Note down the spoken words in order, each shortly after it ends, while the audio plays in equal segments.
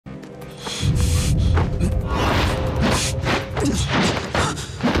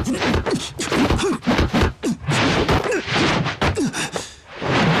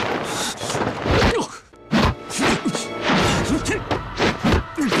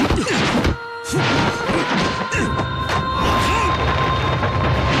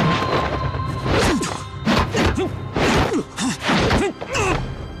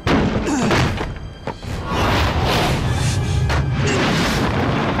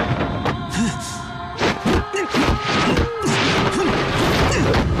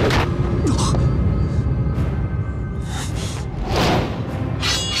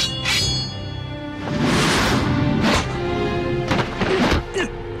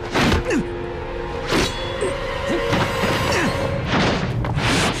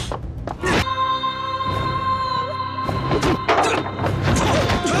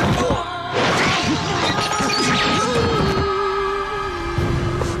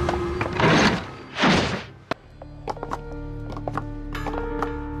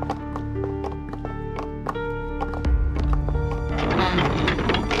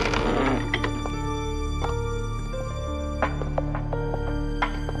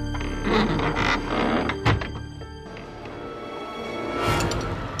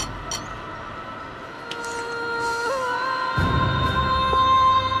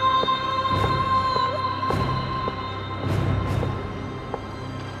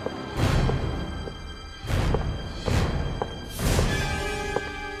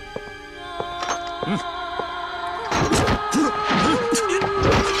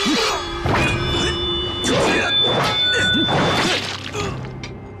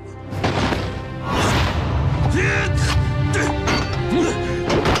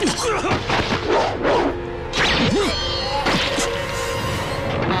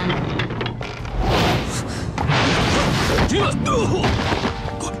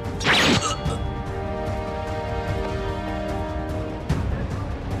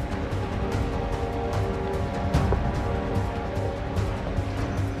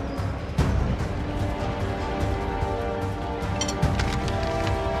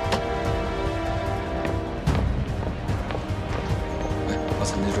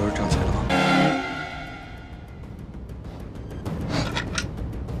这样写的吗？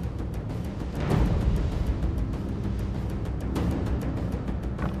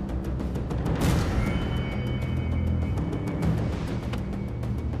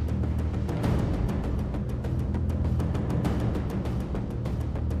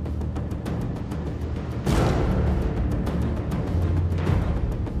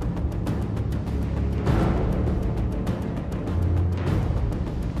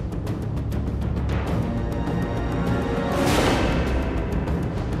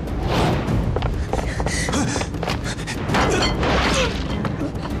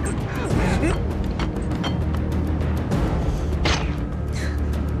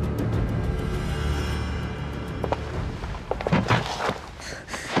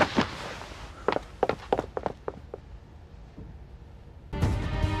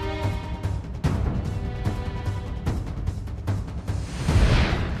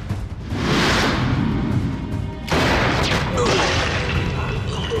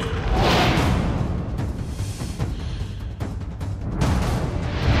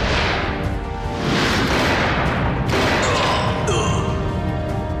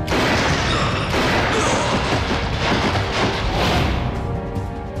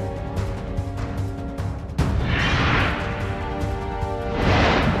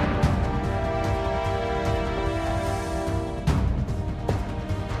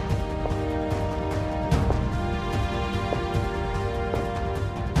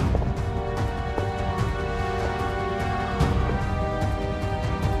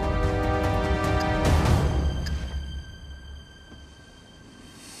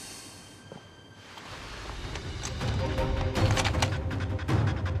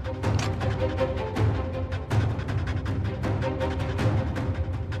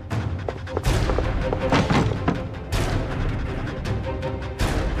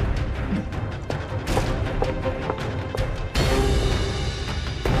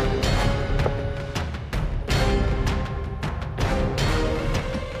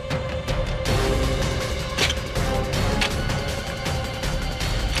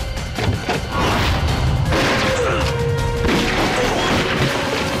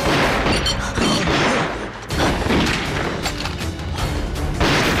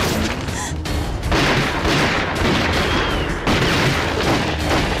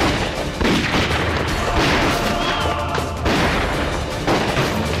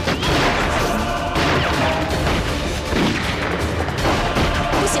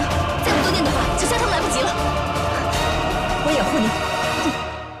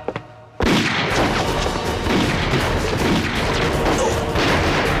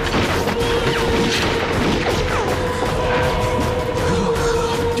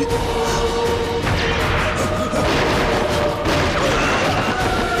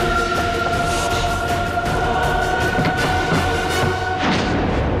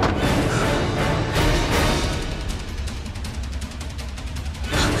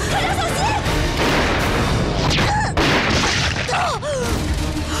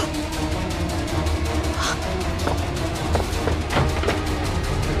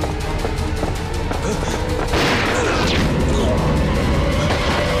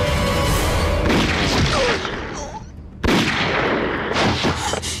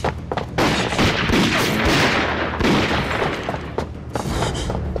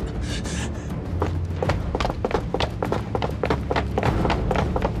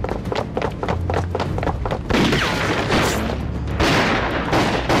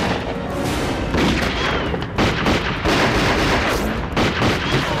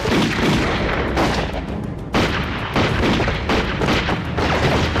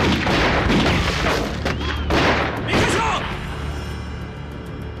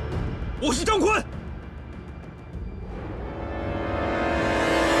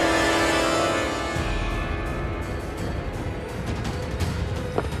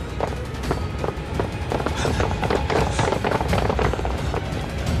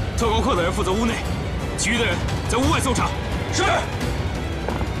 特高课的人负责屋内，其余的人在屋外搜查。是。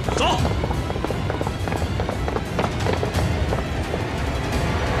走。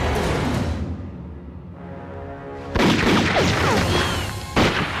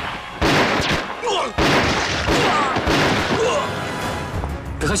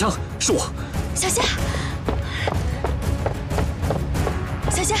别开枪，是我。小夏，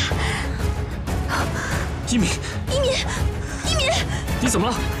小夏，一敏，一敏，一敏，你怎么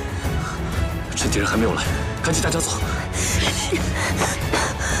了？趁敌人还没有来，赶紧带他走。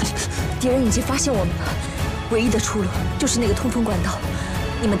敌人已经发现我们了，唯一的出路就是那个通风管道。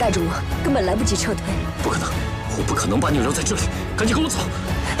你们带着我，根本来不及撤退。不可能，我不可能把你留在这里，赶紧跟我走。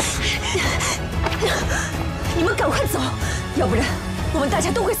你们赶快走，要不然我们大家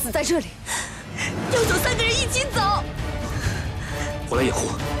都会死在这里。要走3个人一起走。我来掩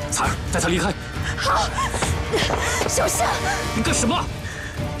护，彩儿带他离开。好，小夏，你干什么？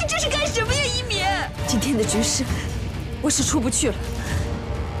你这是干什么呀，一敏？今天的局势，我是出不去了。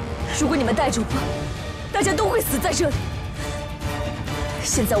如果你们带着我，大家都会死在这里。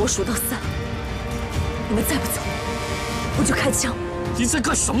现在我数到3，你们再不走，我就开枪。你在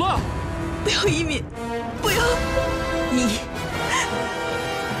干什么？不要，一敏，不要！1、2，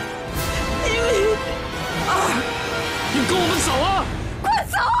你跟我们走啊！快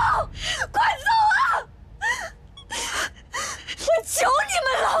走！快走啊！我求你们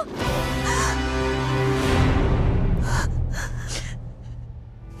了！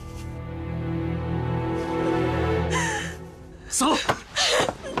走！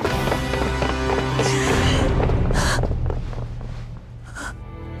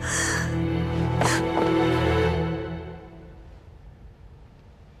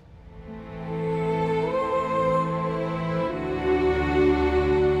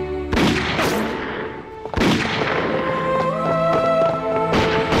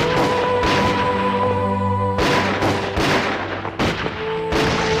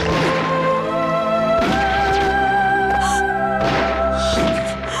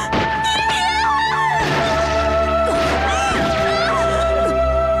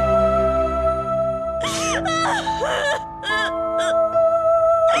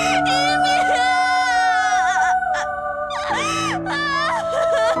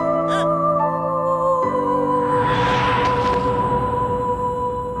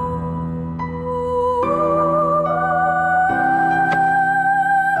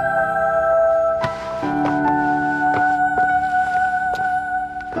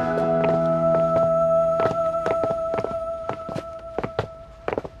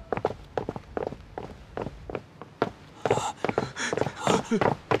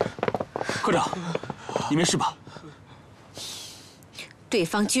科长，你没事吧？对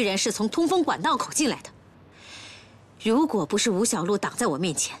方居然是从通风管道口进来的，如果不是吴小璐挡在我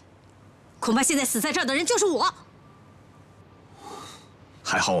面前，恐怕现在死在这儿的人就是我。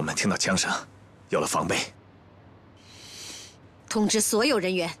还好我们听到枪声，有了防备。通知所有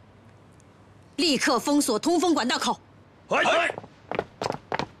人员，立刻封锁通风管道口。哎！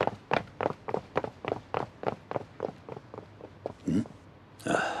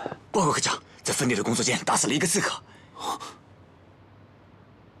报告科长，在分队的工作间打死了1个刺客。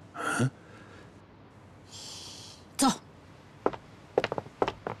走。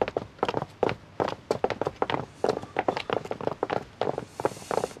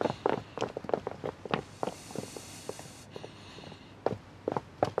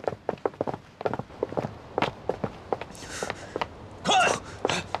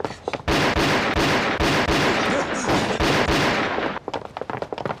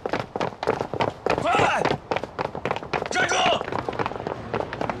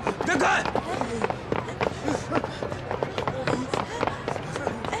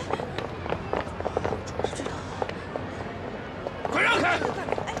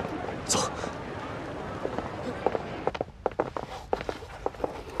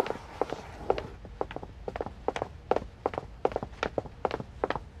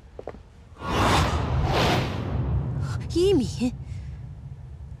一敏，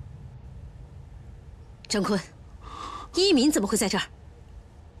郑坤，一敏怎么会在这儿？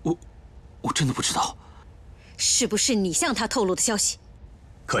我真的不知道，是不是你向他透露的消息？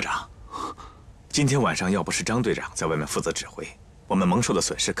科长，今天晚上要不是张队长在外面负责指挥，我们蒙受的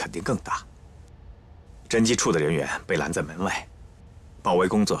损失肯定更大。侦缉处的人员被拦在门外，保卫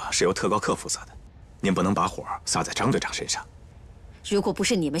工作是由特高课负责的，您不能把火撒在张队长身上。如果不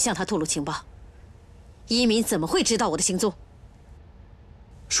是你们向他透露情报，一敏怎么会知道我的行踪？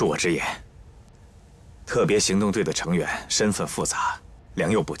恕我直言，特别行动队的成员身份复杂，良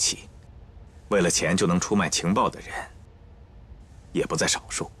莠不齐，为了钱就能出卖情报的人也不在少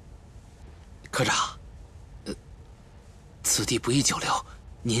数。科长，此地不宜久留，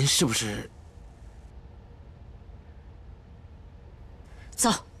您是不是？走。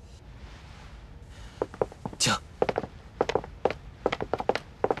请。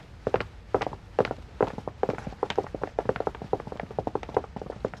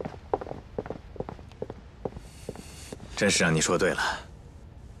真是让你说对了，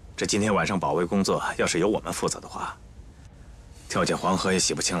这今天晚上保卫工作要是由我们负责的话，跳进黄河也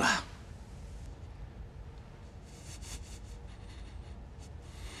洗不清了。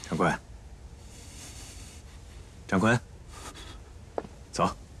长官，长官，走。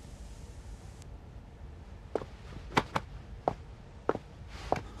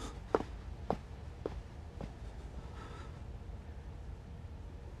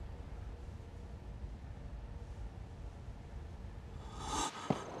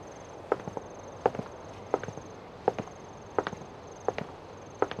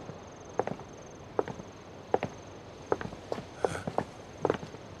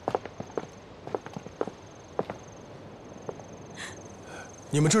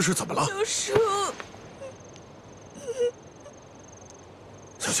你们这是怎么了？小叔，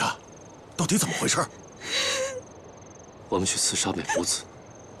小夏，到底怎么回事？我们去刺杀美母子，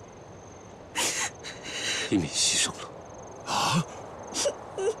一敏牺牲了。啊！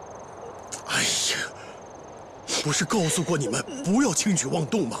哎呀，不是告诉过你们不要轻举妄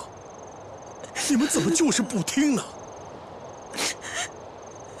动吗？你们怎么就是不听呢？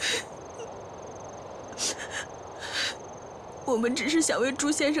我们只是想为朱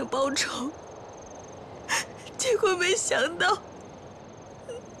先生报仇，结果没想到，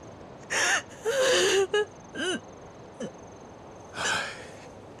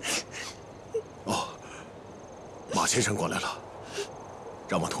哦，马先生过来了，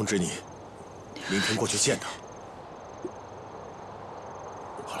让我通知你，明天过去见他。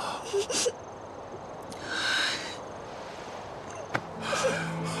好了。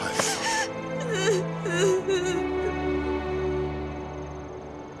孩子。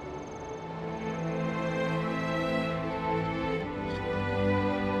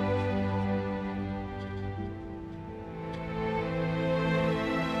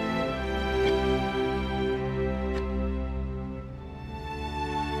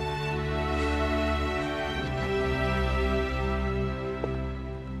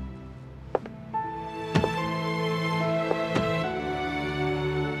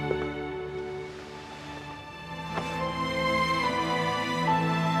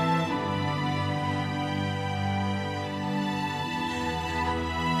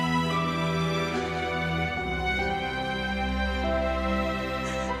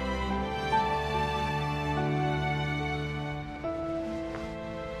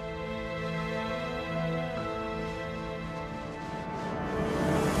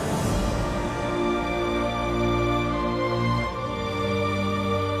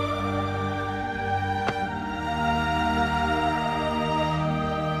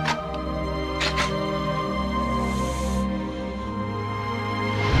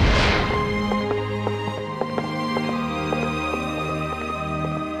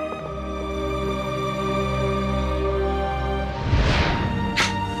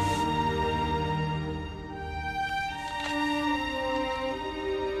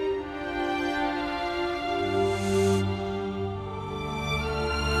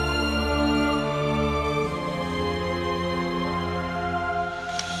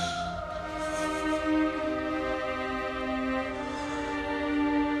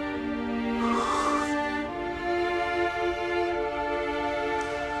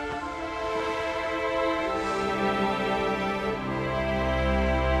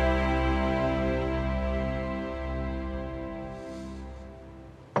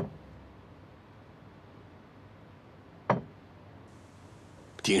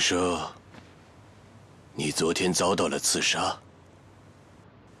听说你昨天遭到了刺杀，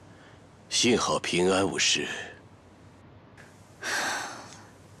幸好平安无事。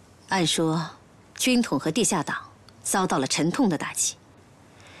按说，军统和地下党遭到了沉痛的打击，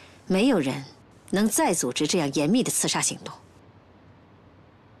没有人能再组织这样严密的刺杀行动。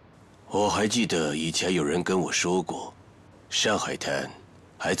我还记得以前有人跟我说过，上海滩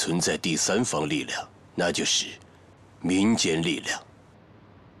还存在第三方力量，那就是民间力量。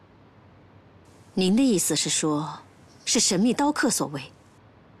您的意思是说，是神秘刀客所为？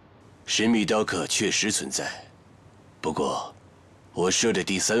神秘刀客确实存在，不过，我说的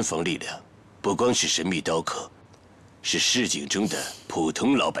第三方力量，不光是神秘刀客，是市井中的普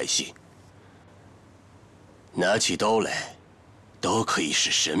通老百姓。拿起刀来，都可以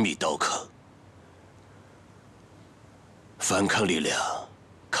是神秘刀客。反抗力量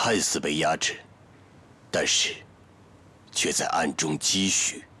看似被压制，但是，却在暗中积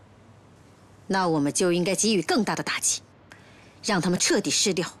蓄。那我们就应该给予更大的打击，让他们彻底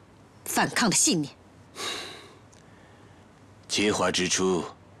失掉反抗的信念。计划之初，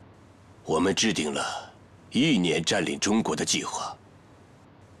我们制定了1年占领中国的计划。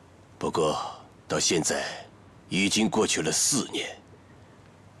不过到现在，已经过去了4年，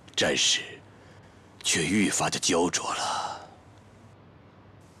战事却愈发的焦灼了。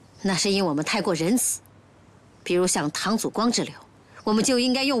那是因我们太过仁慈，比如像唐祖光之流。我们就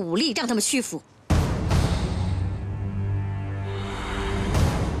应该用武力让他们屈服。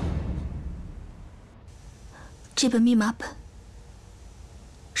这本密码本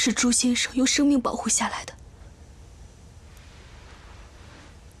是朱先生用生命保护下来的，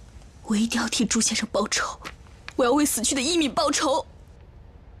我一定要替朱先生报仇，我要为死去的一敏报仇。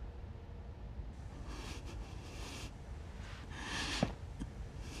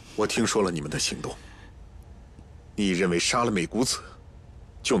我听说了你们的行动，你认为杀了美谷子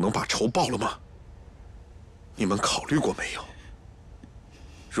就能把仇报了吗？你们考虑过没有？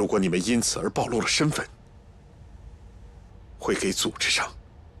如果你们因此而暴露了身份，会给组织上，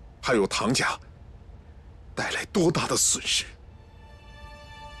还有唐家带来多大的损失？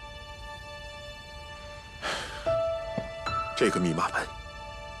这个密码门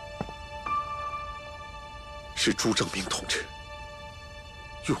是朱正明同志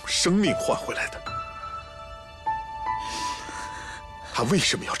用生命换回来的。他为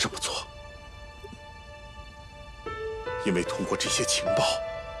什么要这么做？因为通过这些情报，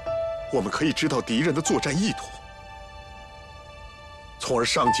我们可以知道敌人的作战意图，从而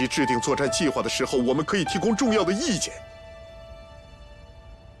上级制定作战计划的时候，我们可以提供重要的意见。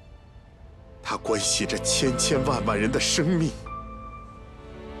它关系着千千万万人的生命。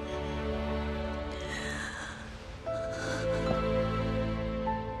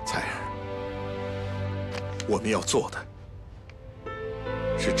彩儿，我们要做的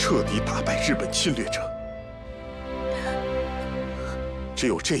是彻底打败日本侵略者。只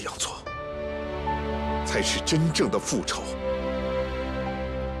有这样做，才是真正的复仇。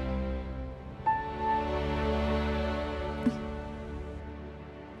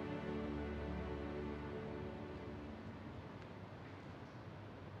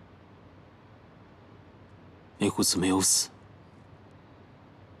梅谷子没有死，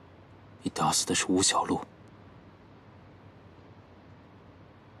你打死的是吴小璐。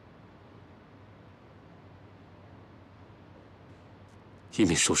一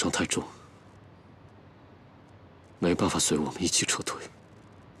鸣受伤太重，没办法随我们一起撤退，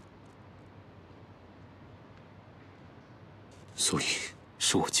所以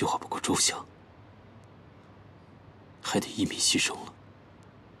是我计划不够周详，还得一鸣牺牲了。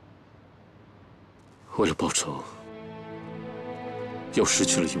为了报仇，又失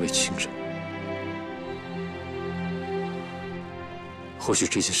去了一位亲人。或许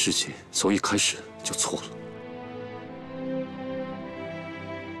这件事情从一开始就错了。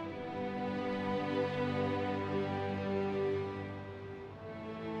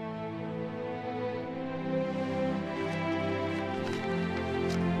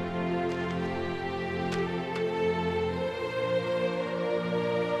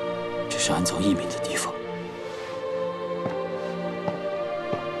这是安葬一鸣的地方。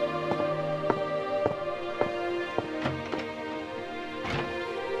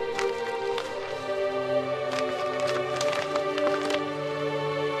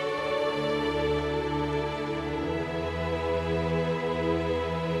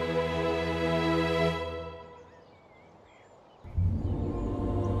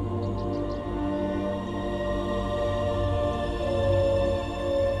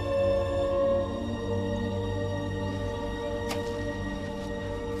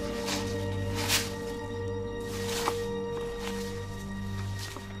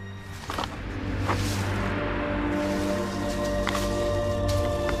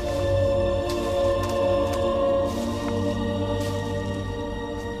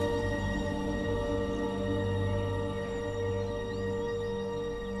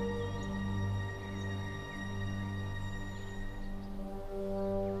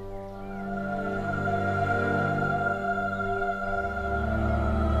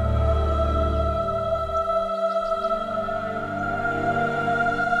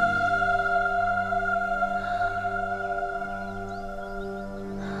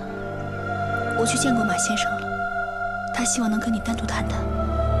我去见过马先生了，他希望能跟你单独谈谈。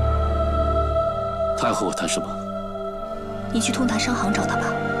他要和我谈什么？你去通达商行找他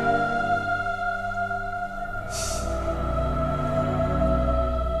吧。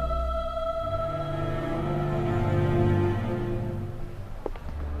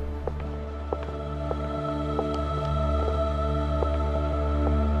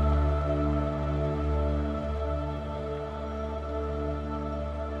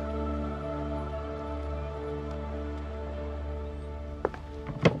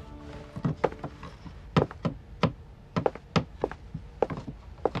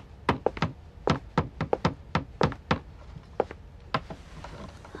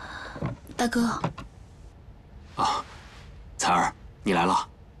大哥。啊，彩儿，你来了。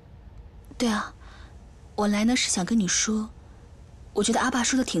对啊，我来呢是想跟你说，我觉得阿爸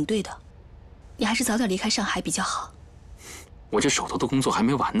说的挺对的，你还是早点离开上海比较好。我这手头的工作还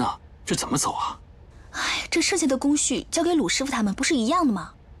没完呢，这怎么走啊？哎，这剩下的工序交给鲁师傅他们不是一样的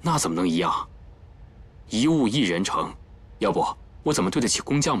吗？那怎么能一样？一物一人成，要不我怎么对得起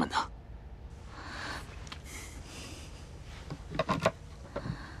工匠们呢？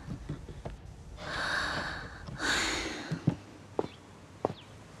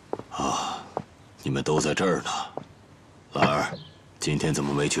啊，你们都在这儿呢。兰儿，今天怎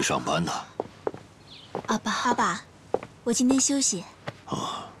么没去上班呢？阿爸，我今天休息。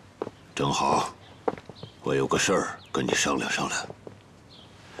啊。正好，我有个事儿跟你商量商量。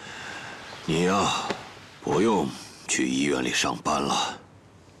你呀，不用去医院里上班了，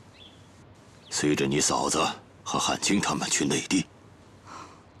随着你嫂子和汉卿他们去内地。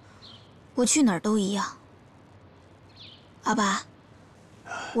我去哪儿都一样。阿爸，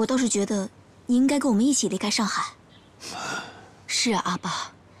我倒是觉得你应该跟我们一起离开上海。是啊，阿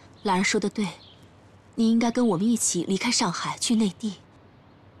爸，兰儿说的对，你应该跟我们一起离开上海去内地。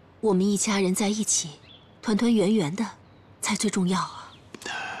我们一家人在一起，团团圆圆的，才最重要啊。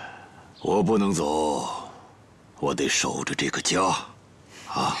我不能走，我得守着这个家，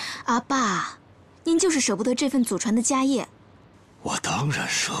啊！阿爸，您就是舍不得这份祖传的家业。我当然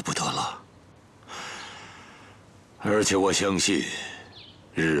舍不得了，而且我相信，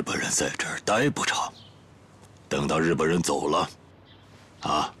日本人在这儿待不长。等到日本人走了，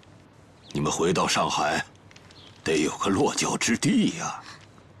啊，你们回到上海，得有个落脚之地呀。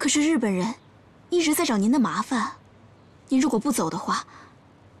可是日本人一直在找您的麻烦，您如果不走的话，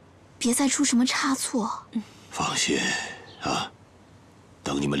别再出什么差错。放心，啊，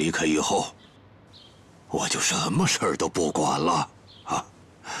等你们离开以后，我就什么事儿都不管了啊，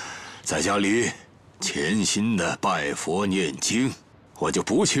在家里潜心的拜佛念经，我就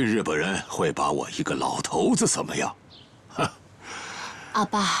不信日本人会把我一个老头子怎么样。阿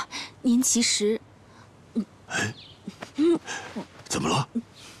爸，您其实……怎么了？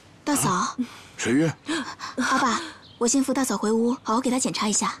大嫂，水月，阿爸，我先扶大嫂回屋，好好给她检查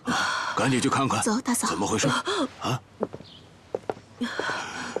一下。赶紧去看看。走，大嫂。怎么回事？啊？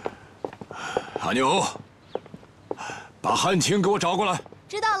阿牛，把汉卿给我找过来。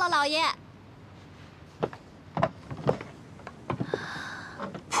知道了，老爷。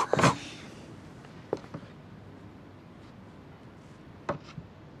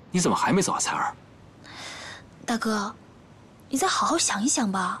你怎么还没走啊，彩儿？大哥，你再好好想一想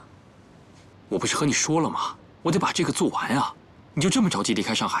吧。我不是和你说了吗？我得把这个做完啊！你就这么着急离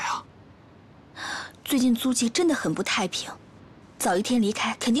开上海啊？最近租界真的很不太平，早一天离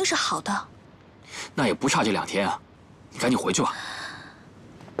开肯定是好的。那也不差这2天啊！你赶紧回去吧。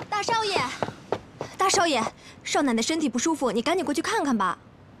大少爷，大少爷，少奶奶身体不舒服，你赶紧过去看看吧。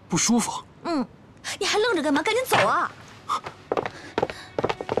不舒服？嗯，你还愣着干嘛？赶紧走啊！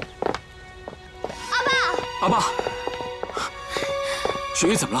阿爸，水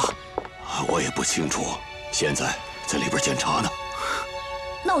月怎么了？我也不清楚，现在在里边检查呢。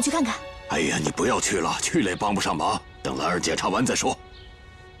那我去看看。哎呀，你不要去了，去了也帮不上忙。等兰儿检查完再说。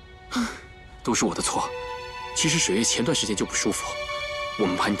都是我的错。其实水月前段时间就不舒服，我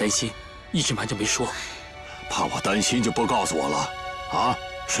们怕你担心，一直瞒着没说。怕我担心就不告诉我了啊！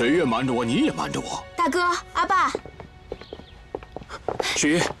水月瞒着我，你也瞒着我。大哥，阿爸，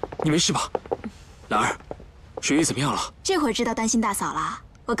水月，你没事吧？兰儿，水月怎么样了？这会儿知道担心大嫂了。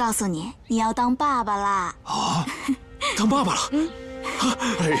我告诉你，你要当爸爸啦！啊，当爸爸了？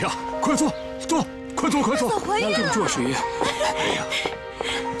哎呀，快坐，坐，快坐，快坐！怀孕了！对不住啊，水月。哎呀，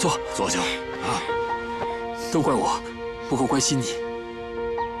坐下啊！都怪我，不够关心你。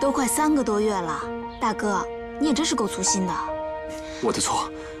都快3个多月了，大哥，你也真是够粗心的。我的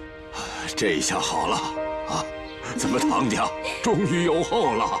错。这下好了啊！咱们唐家终于有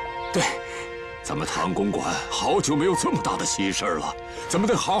后了。对。咱们唐公馆好久没有这么大的喜事了，咱们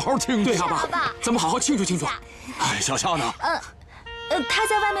得好好庆祝。对，阿爸，咱们好好庆祝庆祝。哎，小夏呢？他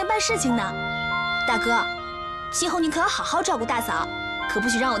在外面办事情呢。大哥，今后你可要好好照顾大嫂，可不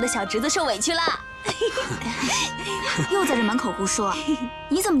许让我的小侄子受委屈了。又在这满口胡说，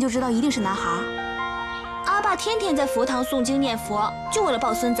你怎么就知道一定是男孩？阿爸天天在佛堂诵经念佛，就为了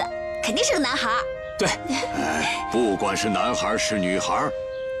抱孙子，肯定是个男孩。对。哎，不管是男孩是女孩，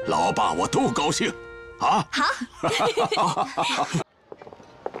老爸我都高兴，啊！好。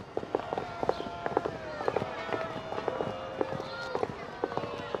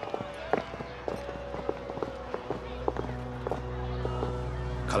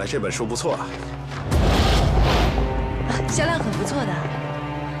看来这本书不错啊，销量很不错的。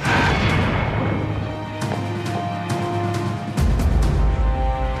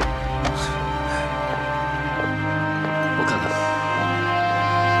我看看。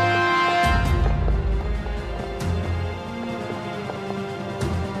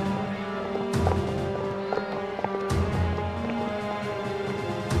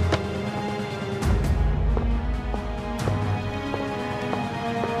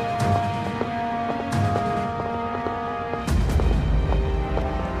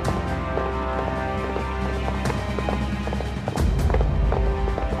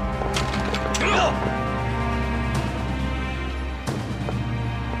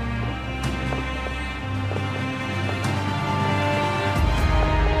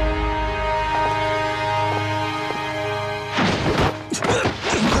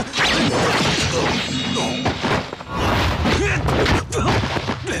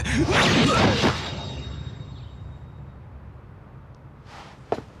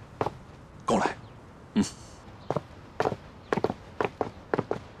跟我来。嗯。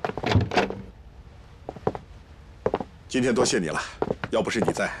今天多谢你了，要不是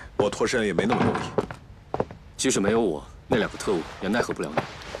你在，我脱身也没那么容易。即使没有我，那2个特务也奈何不了你。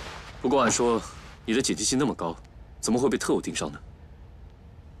不过按说，你的警惕性那么高，怎么会被特务盯上呢？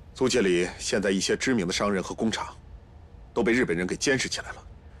租界里现在一些知名的商人和工厂，都被日本人给监视起来了。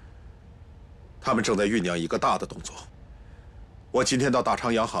他们正在酝酿一个大的动作。我今天到大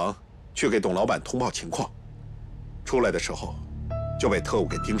昌洋行去给董老板通报情况，出来的时候就被特务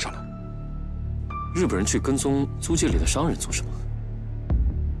给盯上了。日本人去跟踪租界里的商人做什么？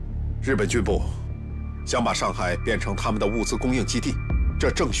日本军部想把上海变成他们的物资供应基地，这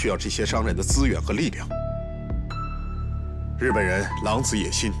正需要这些商人的资源和力量。日本人狼子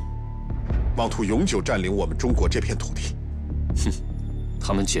野心，妄图永久占领我们中国这片土地。哼，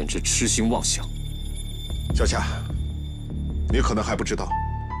他们简直痴心妄想。小夏，你可能还不知道，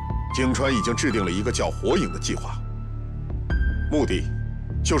井川已经制定了一个叫“火影”的计划，目的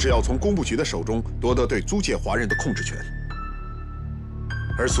就是要从工部局的手中夺得对租界华人的控制权。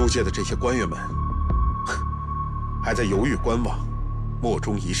而租界的这些官员们，还在犹豫观望，莫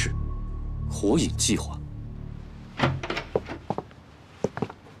衷一是。火影计划。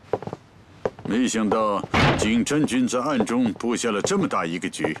没想到井川君在暗中布下了这么大一个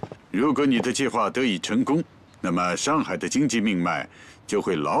局。如果你的计划得以成功，那么上海的经济命脉就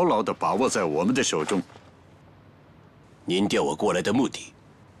会牢牢地把握在我们的手中。您调我过来的目的，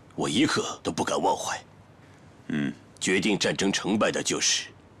我一刻都不敢忘怀。决定战争成败的就是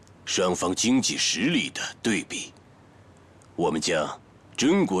双方经济实力的对比。我们将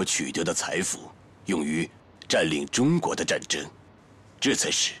中国取得的财富用于占领中国的战争，这才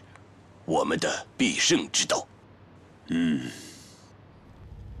是我们的必胜之道。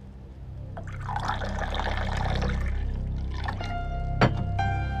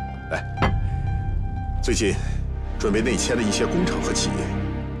最近准备内迁的一些工厂和企业，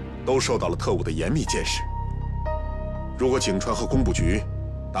都受到了特务的严密监视。如果井川和工部局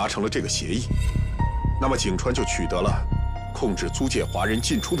达成了这个协议，那么井川就取得了控制租界华人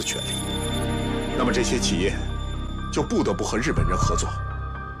进出的权利。那么这些企业就不得不和日本人合作。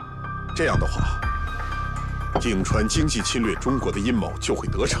这样的话，井川经济侵略中国的阴谋就会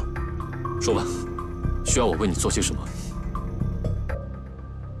得逞。说吧，需要我为你做些什么？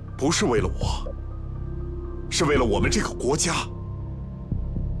不是为了我，是为了我们这个国家。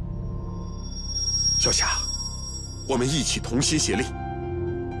小夏，我们一起同心协力，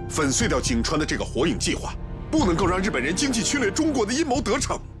粉碎掉井川的这个火影计划，不能够让日本人经济侵略中国的阴谋得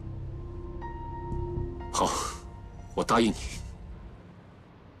逞。好，我答应你。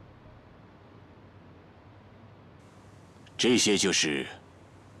这些就是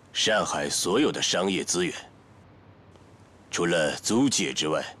上海所有的商业资源，除了租界之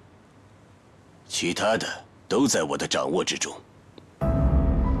外，其他的都在我的掌握之中。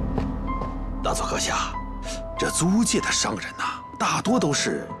大佐阁下，这租界的商人呐，大多都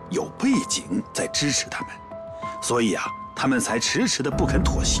是有背景在支持他们，所以啊，他们才迟迟的不肯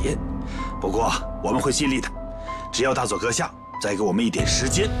妥协。不过我们会尽力的，只要大佐阁下再给我们一点时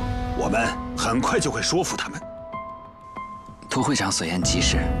间，我们很快就会说服他们。涂会长所言极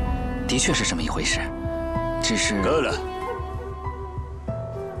是，的确是这么一回事。只是够了。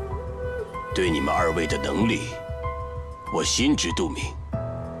对你们2位的能力，我心知肚明。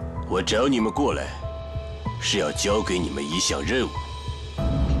我找你们过来，是要交给你们一项任务。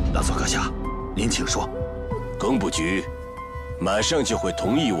大佐阁下，您请说。工部局马上就会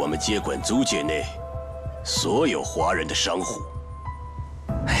同意我们接管租界内所有华人的商户。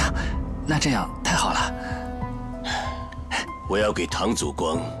哎呀，那这样太好了。我要给唐祖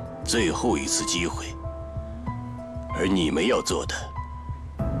光最后一次机会，而你们要做的，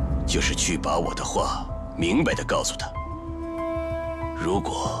就是去把我的话明白地告诉他。如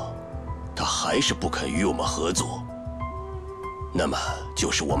果他还是不肯与我们合作，那么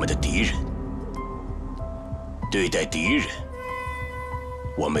就是我们的敌人。对待敌人，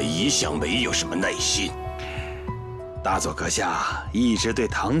我们一向没有什么耐心。大佐阁下一直对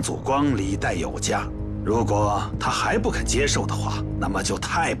唐祖光礼待有加，如果他还不肯接受的话，那么就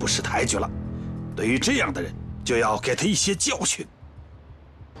太不识抬举了。对于这样的人，就要给他一些教训。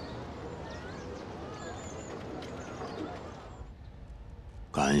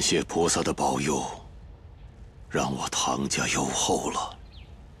感谢菩萨的保佑，让我唐家有后了。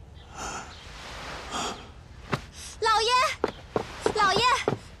老爷，老爷！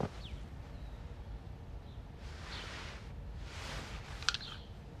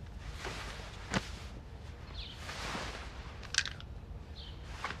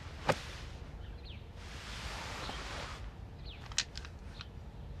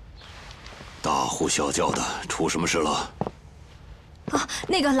呼小叫的，出什么事了？啊，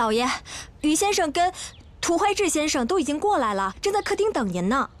那个老爷，于先生跟涂怀志先生都已经过来了，正在客厅等您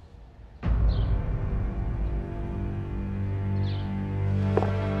呢。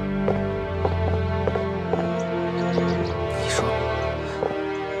你说，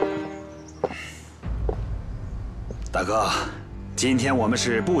大哥，今天我们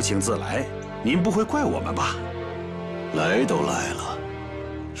是不请自来，您不会怪我们吧？来都来了，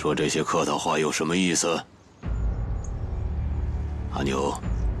说这些客套话有什么意思？阿牛，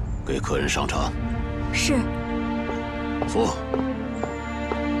给客人上茶。是。服。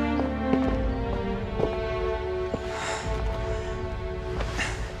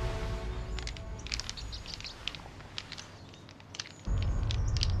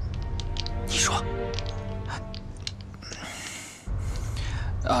你说，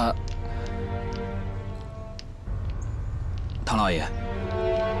唐老爷，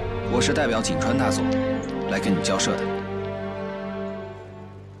我是代表景川大佐来跟你交涉的。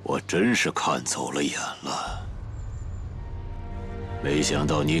我真是看走了眼了，没想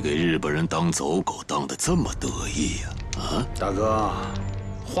到你给日本人当走狗当得这么得意呀！啊，大哥，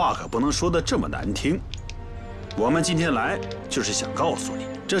话可不能说得这么难听。我们今天来就是想告诉你，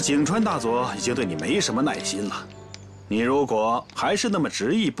这景川大佐已经对你没什么耐心了。你如果还是那么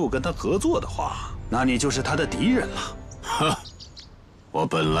执意不跟他合作的话，那你就是他的敌人了。哼，我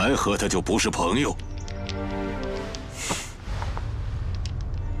本来和他就不是朋友。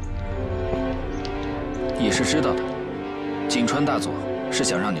你是知道的，景川大佐是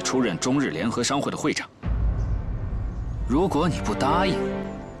想让你出任中日联合商会的会长。如果你不答应，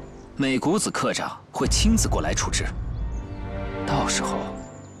美谷子科长会亲自过来处置，到时候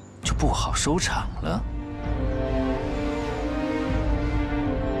就不好收场了。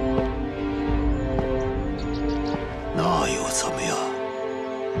那又怎么样？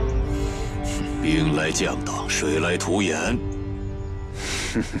兵来将挡，水来土掩。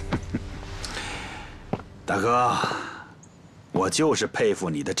大哥，我就是佩服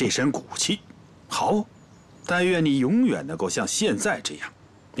你的这身骨气。好，但愿你永远能够像现在这样。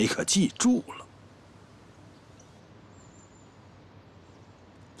你可记住了。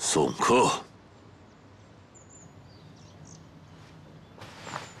送客。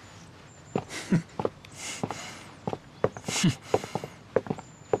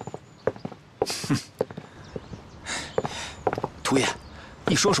涂爷，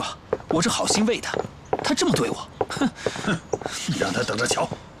你说说，我这好心为他，他这么对我，哼，让他等着瞧，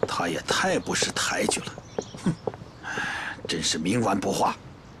他也太不识抬举了，哼，真是冥顽不化。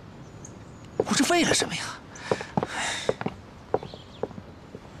我这为了什么呀？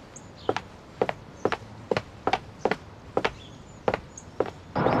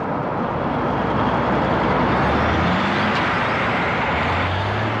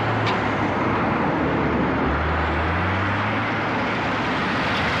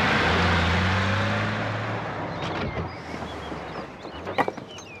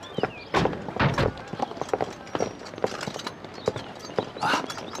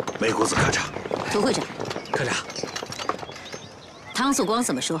美谷子科长，涂会长，科长，汤素光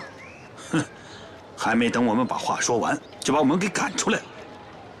怎么说？哼，还没等我们把话说完，就把我们给赶出来了。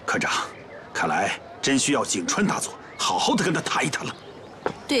科长，看来真需要景川大佐好好的跟他谈一谈了。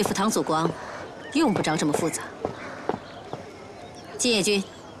对付汤素光，用不着这么复杂。金野君，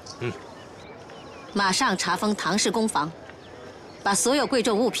马上查封唐氏工房，把所有贵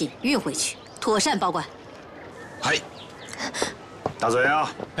重物品运回去，妥善保管。嗨。大嘴啊，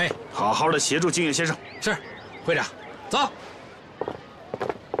哎，好好的协助金野先生。是，会长，走。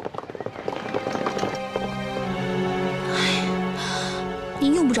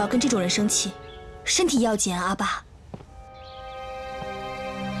您用不着跟这种人生气，身体要紧啊，阿爸。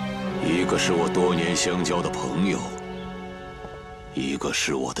一个是我多年相交的朋友，一个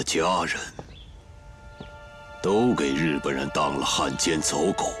是我的家人，都给日本人当了汉奸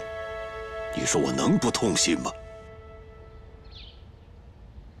走狗，你说我能不痛心吗？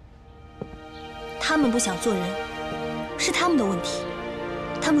他们不想做人，是他们的问题。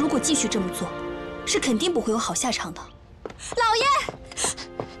他们如果继续这么做，是肯定不会有好下场的。老爷，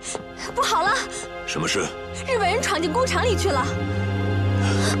不好了！什么事？日本人闯进工厂里去了。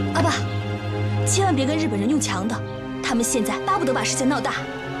阿爸，千万别跟日本人用强的，他们现在巴不得把事情闹大。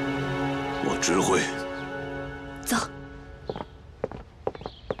我知会。走。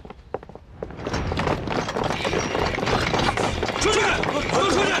出去！都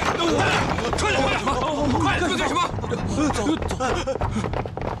出去！快点！快点！干什么？走！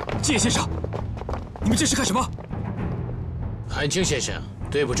金野先生，你们这是干什么？韩青先生，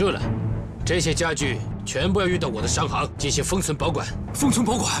对不住了，这些家具全部要运到我的商行进行封存保管。封存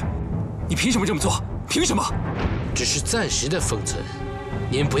保管？你凭什么这么做？凭什么？只是暂时的封存，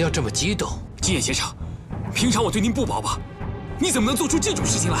您不要这么激动。金野先生，平常我对您不薄吧？你怎么能做出这种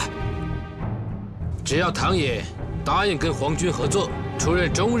事情来？只要唐爷答应跟皇军合作，出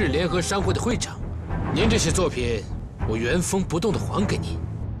任中日联合商会的会长，您这些作品，我原封不动的还给您。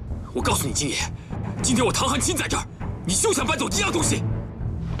我告诉你，金野，今天我唐汉亲在这儿，你休想搬走一样东西。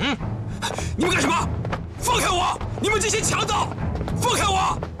你们干什么？放开我！你们这些强盗！放开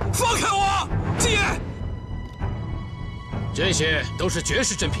我！放开我！金野，这些都是绝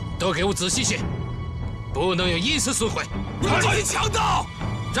世珍品，都给我仔细些，不能有一丝损毁。你们这些强盗！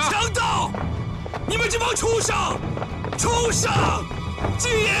强盗！你们这帮畜生！畜生！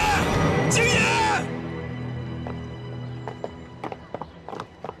金野！金野！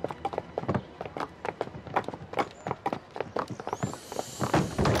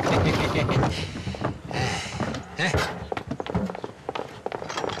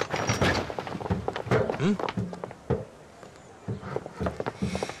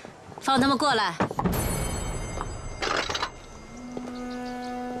放他们过来。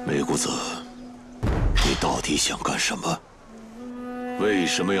梅姑子，你到底想干什么？为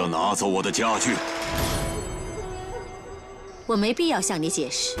什么要拿走我的家具？我没必要向你解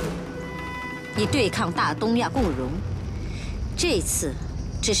释。你对抗大东亚共荣，这次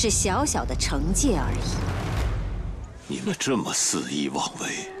只是小小的惩戒而已。你们这么肆意妄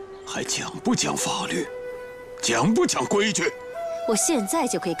为，还讲不讲法律？讲不讲规矩？我现在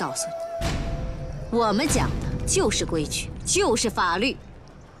就可以告诉你，我们讲的就是规矩，就是法律。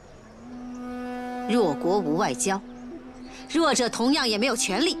弱国无外交，弱者同样也没有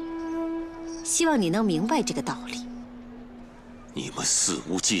权利。希望你能明白这个道理。你们肆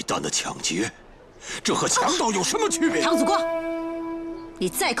无忌惮的抢劫，这和强盗有什么区别？唐祖光，你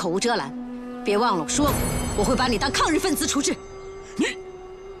再口无遮拦，别忘了我说过，我会把你当抗日分子处置。你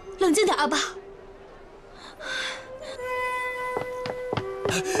冷静点，阿爸。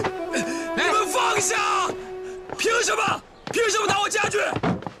你们放下！凭什么？凭什么拿我家具？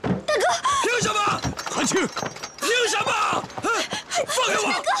大哥！凭什么？韩青！凭什么？放开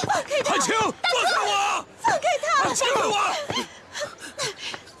我！放开他！韩青，放开我！放开他！放开我！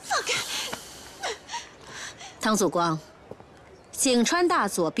放开！唐祖光，井川大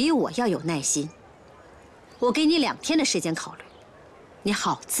佐比我要有耐心。我给你2天的时间考虑，你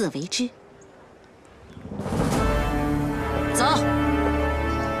好自为之。走。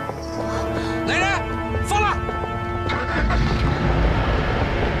来人，放了！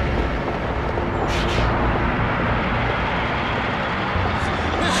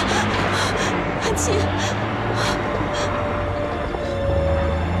韩青，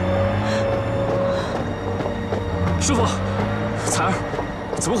师傅，彩儿，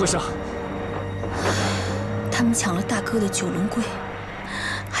怎么回事？他们抢了大哥的九龙柜，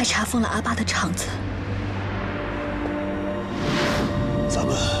还查封了阿爸的厂子。咱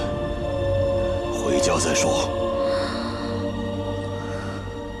们回家再说。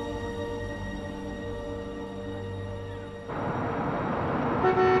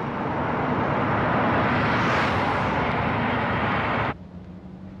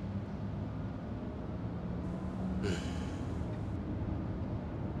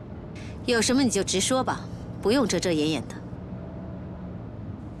有什么你就直说吧，不用遮遮掩掩的。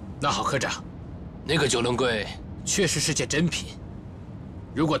那好，科长，那个九龙柜确实是件珍品。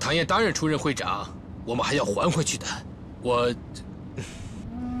如果唐爷担任出任会长，我们还要还回去的。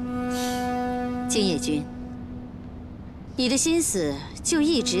金野君，你的心思就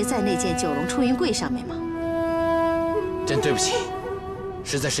一直在那件九龙出云柜上面吗？真对不起，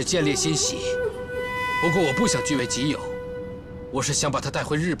实在是见猎心喜。不过我不想据为己有，我是想把它带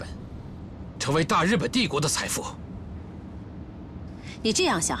回日本，成为大日本帝国的财富。你这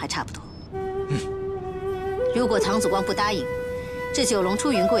样想还差不多。如果唐祖光不答应，这九龙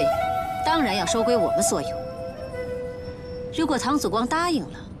出云柜当然要收归我们所有。如果唐祖光答应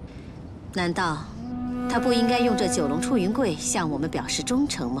了，难道他不应该用这九龙出云柜向我们表示忠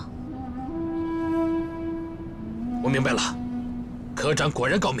诚吗？我明白了，科长果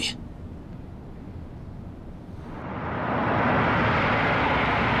然高明。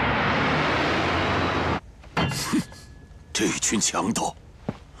这群强盗！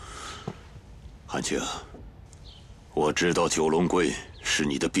韩青，我知道九龙柜是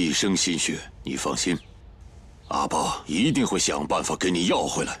你的毕生心血，你放心，阿爸一定会想办法给你要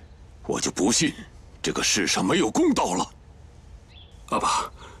回来。我就不信这个世上没有公道了。阿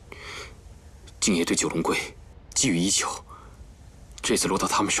爸，敬爷对九龙柜寄予已久，这次落到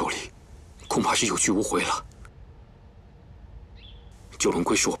他们手里，恐怕是有去无回了。九龙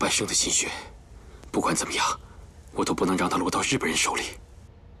柜是我半生的心血，不管怎么样，我都不能让它落到日本人手里。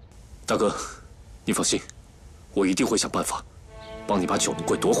大哥，你放心，我一定会想办法帮你把九龙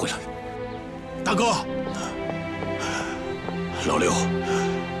柜夺回来。大哥，老六，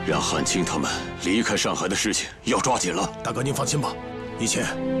让汉卿他们离开上海的事情要抓紧了。大哥您放心吧，一切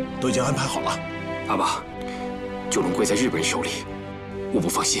都已经安排好了。阿爸，九龙柜在日本人手里，我不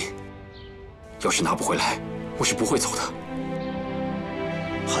放心。要是拿不回来，我是不会走的。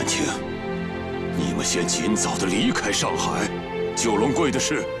汉卿，你们先尽早的离开上海，九龙柜的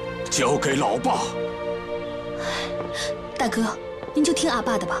事交给老爸。大哥，您就听阿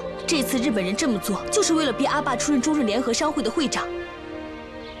爸的吧。这次日本人这么做，就是为了逼阿爸出任中日联合商会的会长。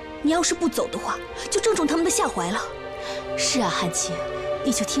你要是不走的话，就正中他们的下怀了。是啊，汉卿，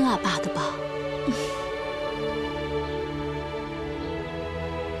你就听阿爸的吧。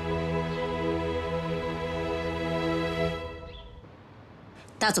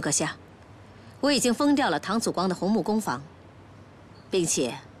大佐阁下，我已经封掉了唐祖光的红木工坊，并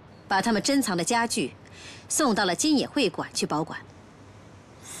且把他们珍藏的家具送到了金野会馆去保管。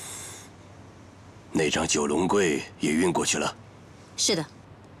那张九龙柜也运过去了。是的。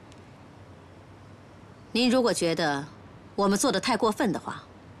您如果觉得我们做得太过分的话，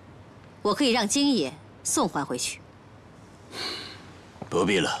我可以让金野送还回去。不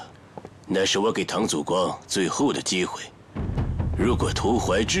必了，那是我给唐祖光最后的机会。如果涂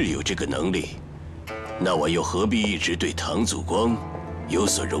怀志有这个能力，那我又何必一直对唐祖光有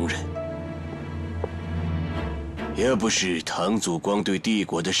所容忍？要不是唐祖光对帝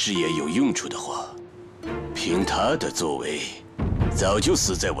国的事业有用处的话，凭他的作为，早就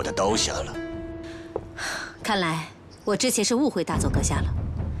死在我的刀下了。看来我之前是误会大佐阁下了。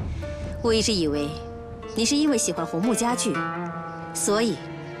我一直以为你是因为喜欢红木家具，所以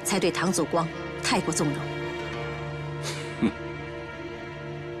才对唐祖光太过纵容。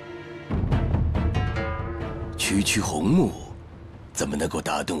区区红木，怎么能够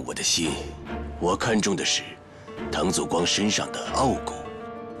打动我的心？我看重的是唐祖光身上的傲骨。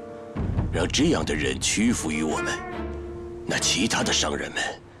让这样的人屈服于我们，那其他的商人们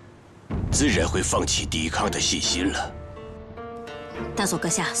自然会放弃抵抗的信心了。大佐阁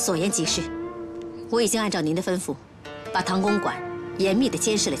下所言极是，我已经按照您的吩咐，把唐公馆严密地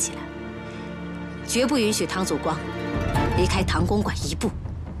监视了起来，绝不允许唐祖光离开唐公馆一步。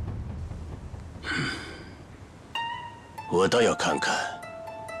我倒要看看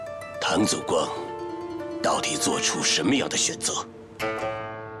唐祖光到底做出什么样的选择。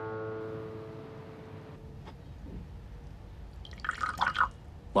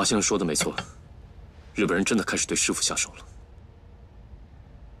马先生说的没错，日本人真的开始对师傅下手了。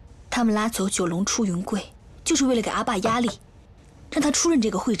他们拉走九龙出云柜，就是为了给阿爸压力，让他出任这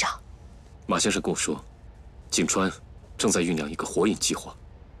个会长。马先生跟我说，景川正在酝酿一个火影计划，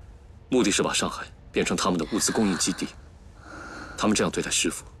目的是把上海变成他们的物资供应基地。他们这样对待师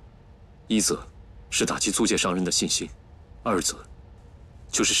傅，一则是打击租界商人的信心，二则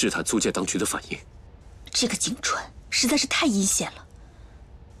就是试探租界当局的反应。这个景川实在是太阴险了，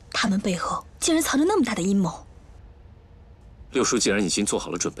他们背后竟然藏着那么大的阴谋。六叔既然已经做好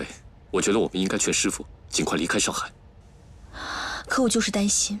了准备，我觉得我们应该劝师傅尽快离开上海。可我就是担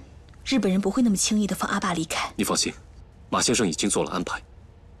心，日本人不会那么轻易的放阿爸离开。你放心，马先生已经做了安排，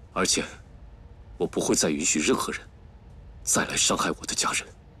而且我不会再允许任何人再来伤害我的家人。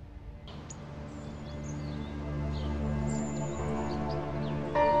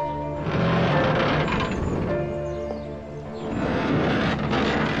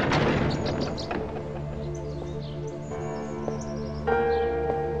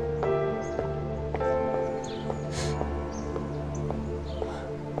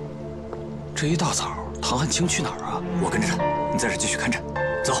这一大早，唐汉卿去哪儿啊？我跟着他，你在这继续看着。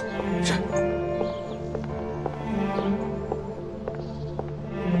走。是。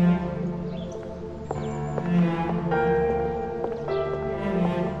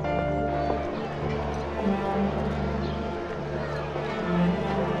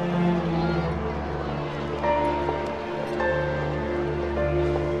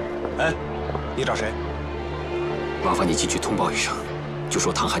哎，你找谁？麻烦你进去通报一声，就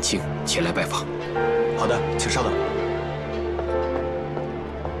说唐汉卿前来拜访。好的，请稍等。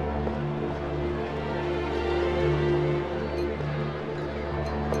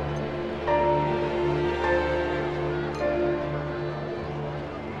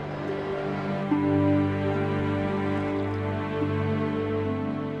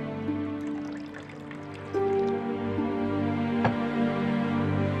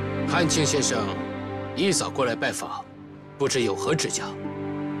汉卿先生一早过来拜访，不知有何指教？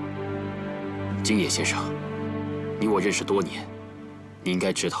京野先生，你我认识多年，你应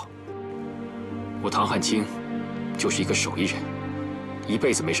该知道，我唐汉卿就是一个手艺人，一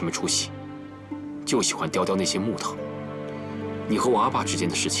辈子没什么出息，就喜欢雕那些木头。你和我阿爸之间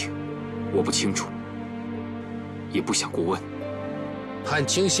的事情，我不清楚，也不想过问。汉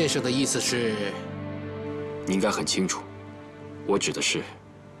卿先生的意思是，你应该很清楚，我指的是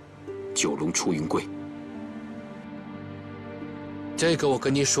九龙出云贵。这个我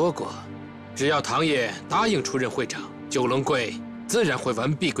跟你说过，只要唐爷答应出任会长，九龙贵自然会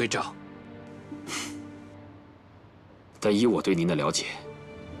完璧归赵。但依我对您的了解，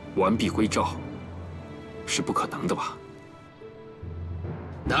完璧归赵是不可能的吧？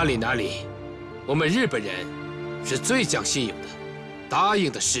哪里，我们日本人是最讲信用的，答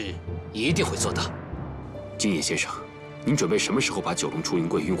应的事一定会做到。金野先生，您准备什么时候把九龙出云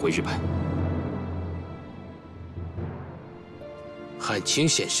贵运回日本？汉卿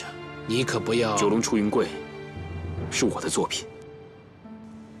先生，你可不要……九龙出云贵是我的作品，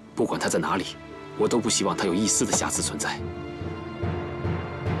不管它在哪里，我都不希望它有一丝的瑕疵存在。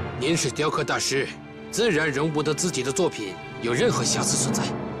您是雕刻大师，自然容不得自己的作品有任何瑕疵存在。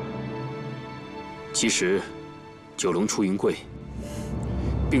其实，九龙出云贵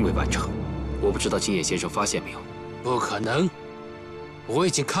并未完成，我不知道金野先生发现没有？不可能，我已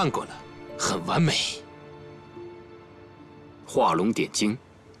经看过了，很完美。画龙点睛，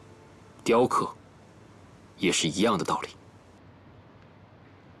雕刻也是一样的道理。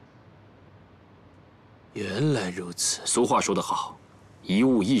原来如此。俗话说得好，一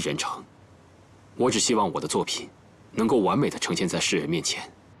物一人成。我只希望我的作品能够完美的呈现在世人面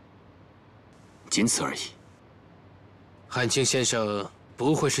前，仅此而已。汉卿先生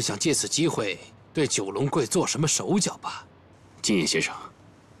不会是想借此机会对九龙贵做什么手脚吧？金野先生，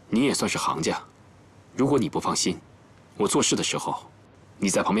你也算是行家，如果你不放心，我做事的时候，你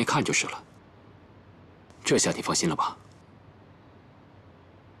在旁边看就是了。这下你放心了吧？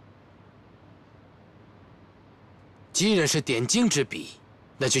既然是点睛之笔，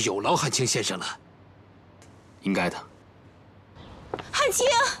那就有劳汉卿先生了。应该的。汉卿，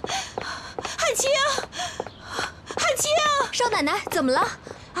汉卿，汉卿！少奶奶，怎么了？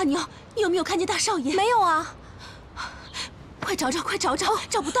阿牛，你有没有看见大少爷？没有啊。快找找，快找找，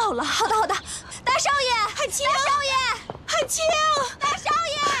找不到了。好的，好的。大少爷，汉卿！大少爷，汉卿！大少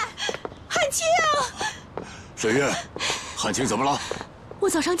爷，汉卿！水月，汉卿怎么了？我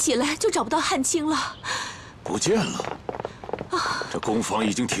早上起来就找不到汉卿了。不见了。这工坊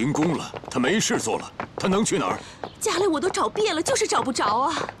已经停工了，他没事做了，他能去哪儿？家里我都找遍了，就是找不着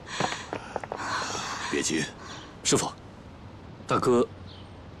啊。别急，师傅，大哥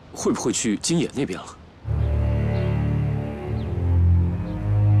会不会去金野那边了？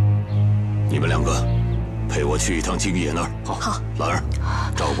你们两个陪我去一趟金野那儿。好，兰儿，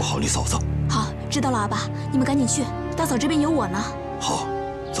照顾好你嫂子。好，知道了，阿爸，你们赶紧去，大嫂这边有我呢。好，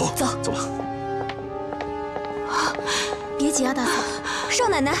走走吧。别急啊，大嫂。少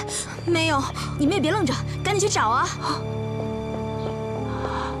奶奶，没有，你们也别愣着，赶紧去找啊。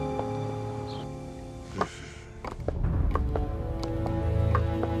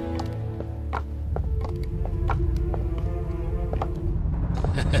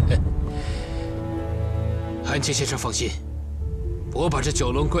汉卿先生放心，我把这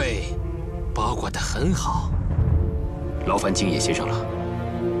九龙柜保管得很好。劳烦金野先生了。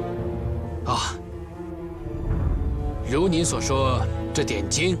啊，如您所说，这点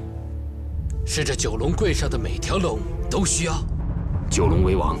睛是这九龙柜上的每条龙都需要。九龙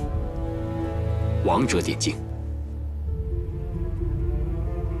为王，王者点睛。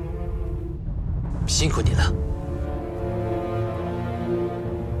辛苦你了。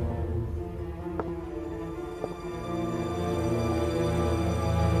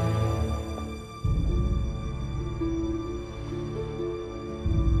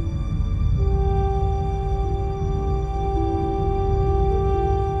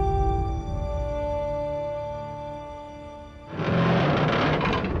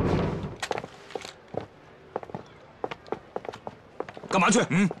干嘛去？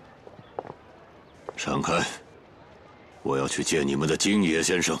闪开！我要去见你们的金野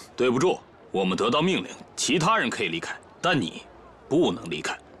先生。对不住，我们得到命令，其他人可以离开，但你不能离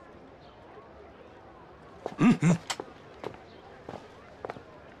开。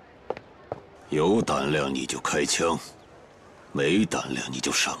有胆量你就开枪，没胆量你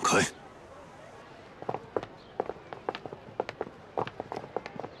就闪开。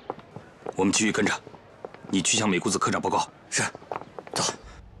我们继续跟着，你去向美谷子科长报告。是。走。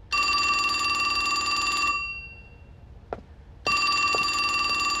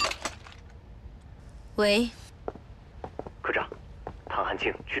喂，科长，唐汉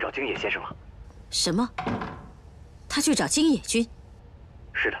卿去找京野先生了。什么？他去找京野君？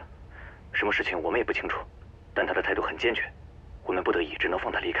是的，什么事情我们也不清楚，但他的态度很坚决。我们不得已只能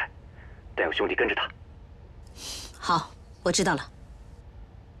放他离开，但有兄弟跟着他。好，我知道了。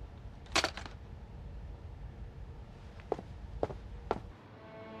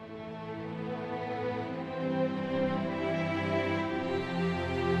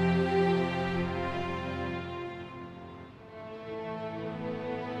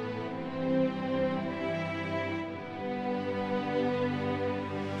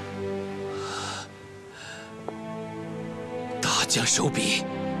大将手笔，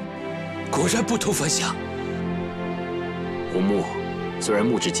果然不同凡响。红木虽然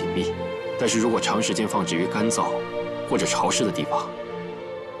木质紧密，但是如果长时间放置于干燥或者潮湿的地方，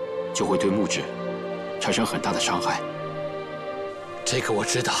就会对木质产生很大的伤害。这个我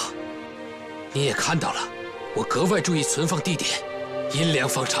知道，你也看到了，我格外注意存放地点，阴凉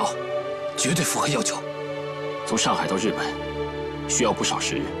防潮，绝对符合要求。从上海到日本需要不少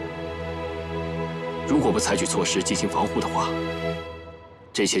时日，如果不采取措施进行防护的话，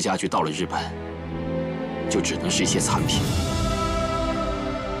这些家具到了日本就只能是一些残品。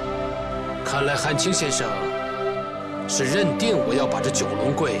看来汉卿先生是认定我要把这九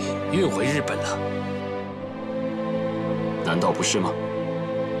龙柜运回日本了。难道不是吗？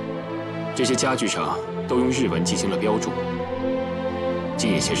这些家具上都用日文进行了标注。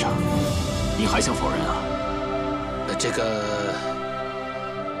金野先生，您还想否认啊？那这个……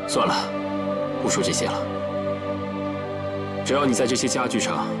算了，不说这些了。只要你在这些家具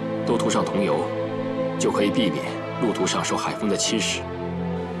上都涂上桐油，就可以避免路途上受海风的侵蚀。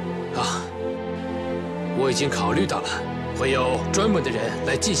啊，我已经考虑到了，会有专门的人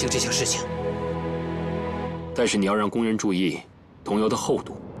来进行这项事情。但是你要让工人注意桐油的厚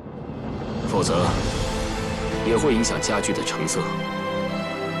度，否则也会影响家具的成色。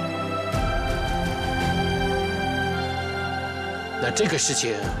那这个事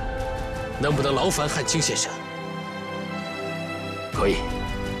情能不能劳烦汉卿先生？可以，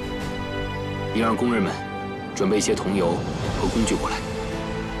你让工人们准备一些桐油和工具过来。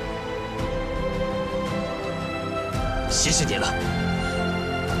谢谢你了。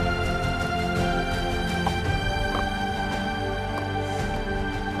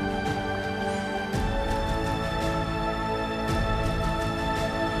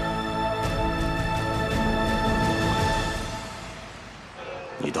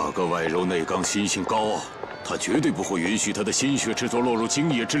你大哥外柔内刚，心性高傲，他绝对不会允许他的心血之作落入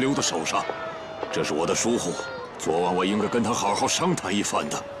京野之流的手上。这是我的疏忽，昨晚我应该跟他好好商谈一番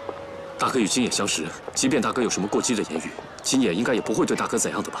的。大哥与金野相识，即便大哥有什么过激的言语，金野应该也不会对大哥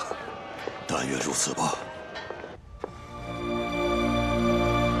怎样的吧？但愿如此吧。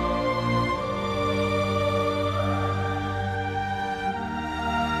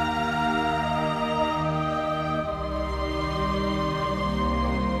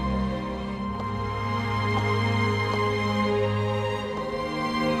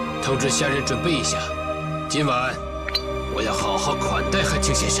通知下人准备一下，今晚我要好好款待汉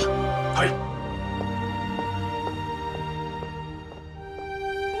卿先生。嗨。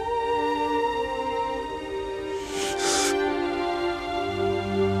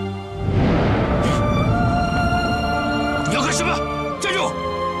你要干什么？站住！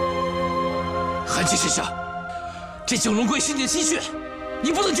汉卿先生，这九龙柜是你的心血，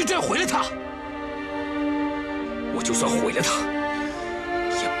你不能就这样毁了它。我就算毁了它，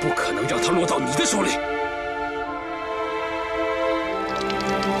不可能让他落到你的手里。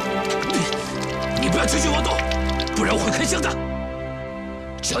你不要轻举妄动，不然我会开枪的。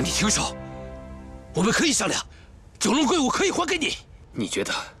只要你停手，我们可以商量。九龙柜我可以还给你。你觉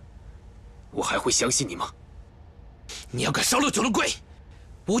得我还会相信你吗？你要敢烧了九龙柜，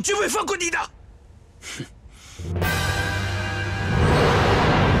我绝不会放过你的。哼！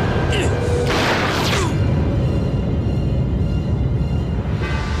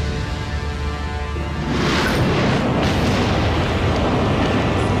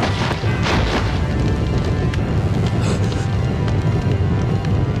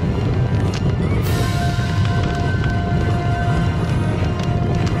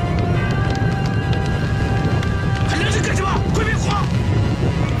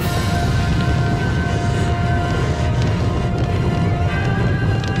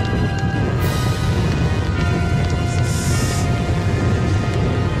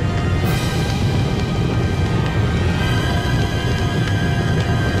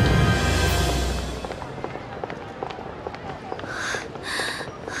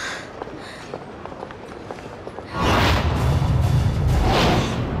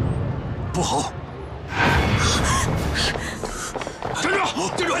不好！站住！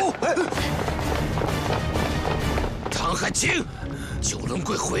站住！唐汉卿，九龙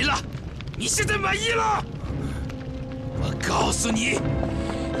柜毁了，你现在满意了？我告诉你，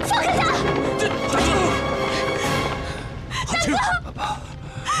放开他！大哥，大哥，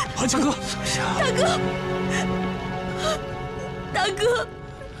韩强哥，大哥，大哥，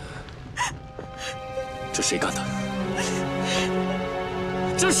这谁干的？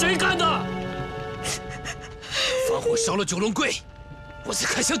这谁干的？放火烧了九龙柜，我才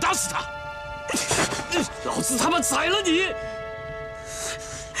开枪打死他。老子他妈宰了你！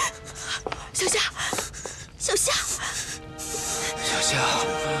小夏，小夏，小夏，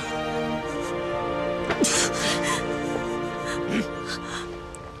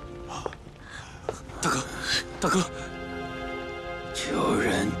大哥，大哥，求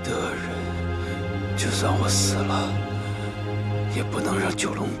人得人，就算我死了，也不能让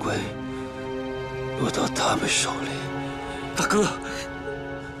九龙柜落到他们手里。大哥，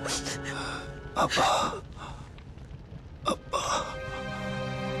阿爸，阿爸，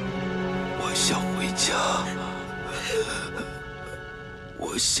我想回家，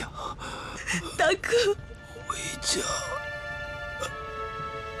我想，大哥，回家。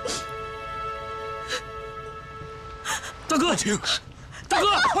大哥，青，大哥，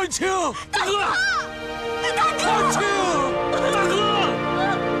汉青，大哥，大哥，汉青，大哥，大哥，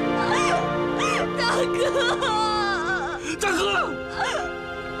大哥。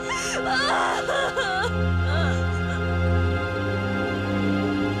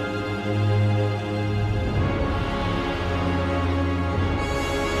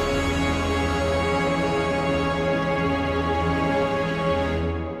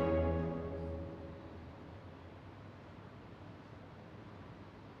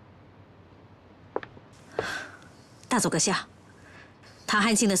大佐阁下，唐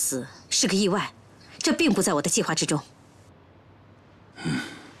汉卿的死是个意外，这并不在我的计划之中。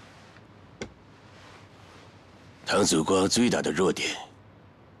唐祖光最大的弱点，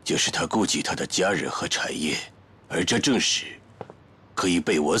就是他顾及他的家人和产业，而这正是可以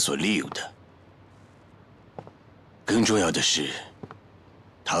被我所利用的。更重要的是，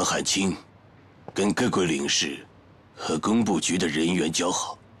唐汉卿跟各国领事和工部局的人员交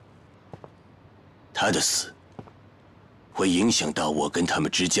好，他的死会影响到我跟他们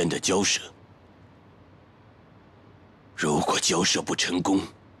之间的交涉。如果交涉不成功，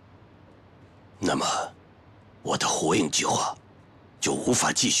那么我的火影计划就无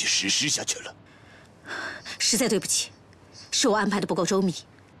法继续实施下去了。实在对不起，是我安排的不够周密。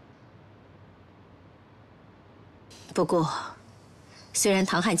不过，虽然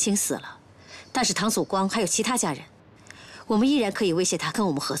唐汉卿死了，但是唐祖光还有其他家人，我们依然可以威胁他跟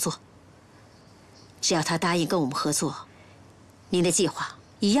我们合作。只要他答应跟我们合作，您的计划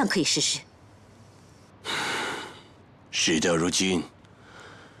一样可以实施。事到如今，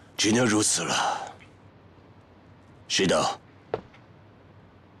只能如此了。石导，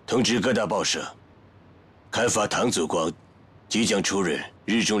通知各大报社，刊发唐祖光即将出任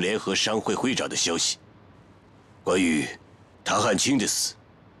日中联合商会会长的消息。关于唐汉卿的死，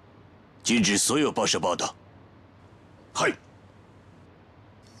禁止所有报社报道。嗨。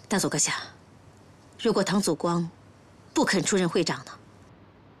大佐阁下，如果唐祖光不肯出任会长呢？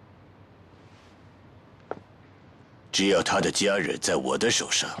只要他的家人在我的手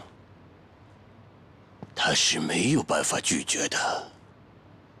上，他是没有办法拒绝的。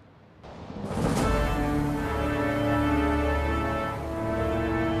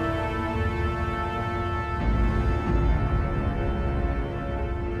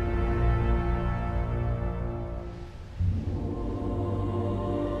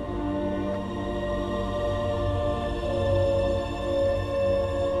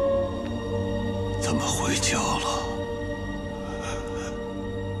怎么回家了？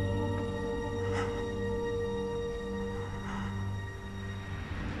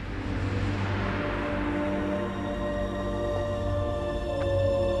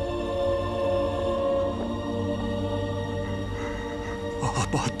阿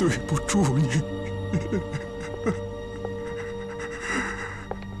爸对不住你。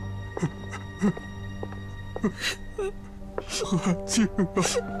汉卿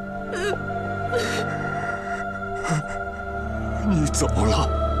啊，你走了，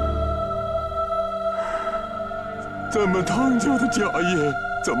咱们唐家的家业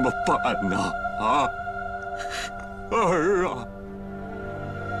怎么办呢？啊，儿啊，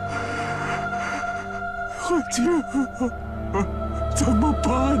汉卿，怎么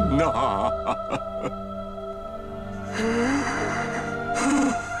办呢？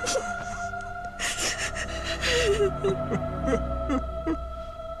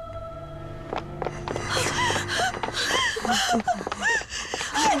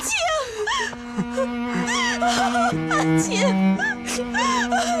汉卿，汉卿，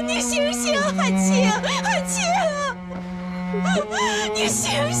你醒醒，汉卿，汉卿！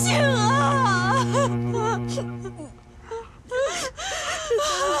庆啊！汉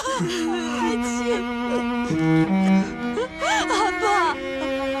庆，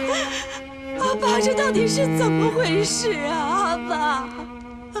阿爸，这到底是怎么回事啊，阿爸？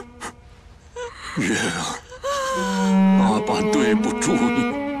月儿，阿爸对不住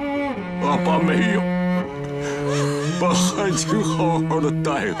你，阿爸没有把汉卿好好的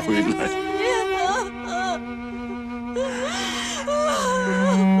带回来。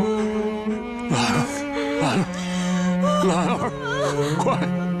兰儿，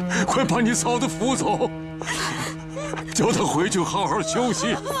快把你嫂子扶走，叫她回去好好休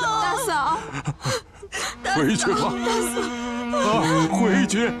息。大嫂，回去吧，回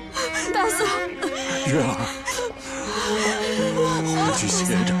去。大嫂，月儿，回去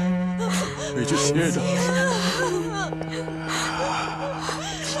歇着，回去歇着。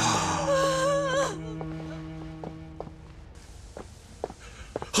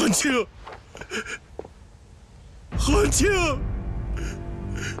汉卿，汉卿，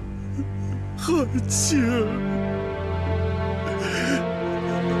汉卿，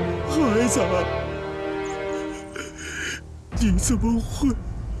孩子，你怎么会？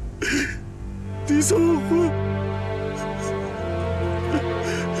你怎么会？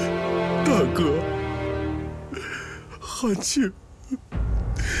大哥，汉卿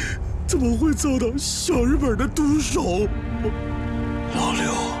怎么会遭到小日本的毒手？老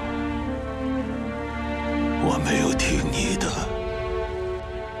刘，我没有听你的，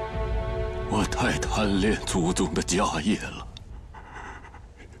我太贪恋祖宗的家业了。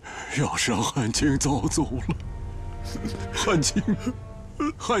要是让汉卿早走了，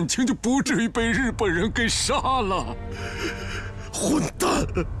汉卿就不至于被日本人给杀了。混蛋！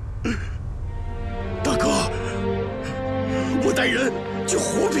大哥，我带人去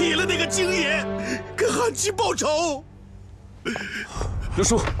虎劈了那个京爷，跟汉卿报仇。刘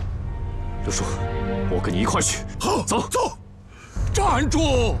叔，刘叔，我跟你一块去。好，走走。站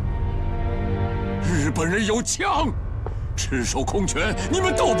住！日本人有枪，赤手空拳，你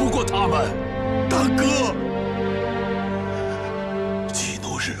们斗不过他们。大哥，激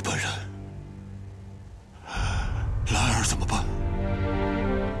怒日本人，兰儿怎么办？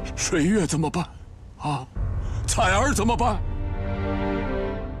水月怎么办？啊，彩儿怎么办？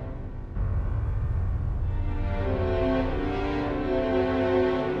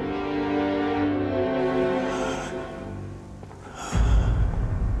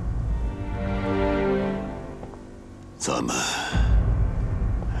咱们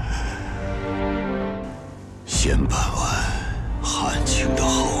先办完汉卿的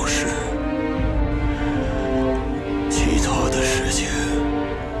后事，其他的事情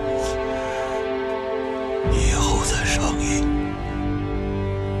以后再商议。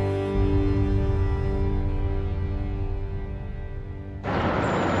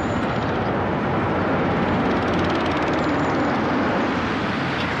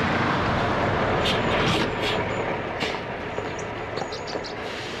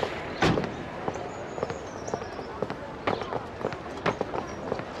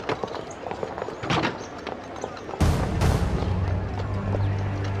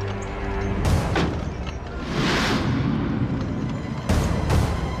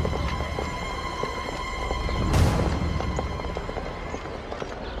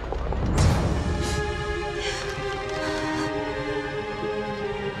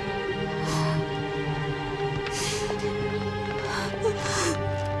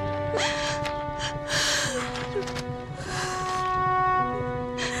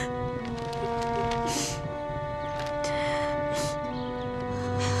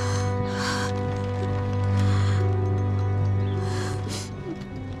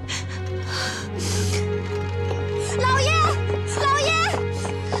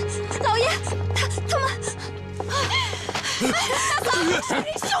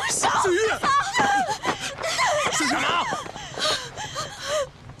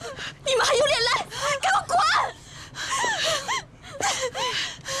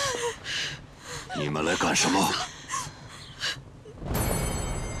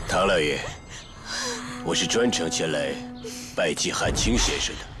专程前来拜祭汉卿先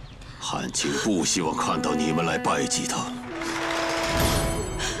生的。汉卿不希望看到你们来拜祭他。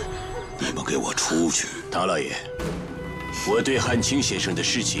你们给我出去！唐老爷，我对汉卿先生的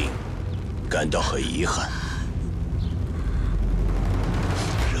事情感到很遗憾。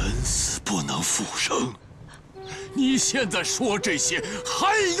人死不能复生，你现在说这些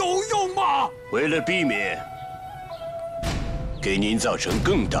还有用吗？为了避免给您造成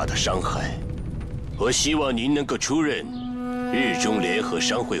更大的伤害，我希望您能够出任日中联合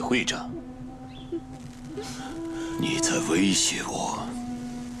商会会长。你在威胁我？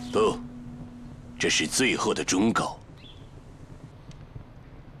不，这是最后的忠告。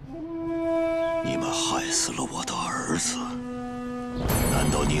你们害死了我的儿子，难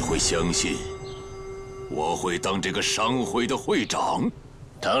道你会相信我会当这个商会的会长？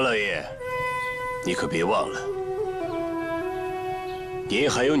唐老爷，你可别忘了，您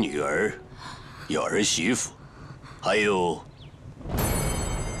还有女儿，有儿媳妇，还有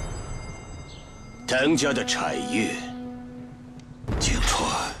唐家的产业。景川，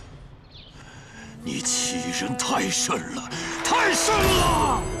你欺人太甚了，太甚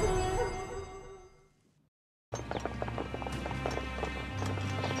了！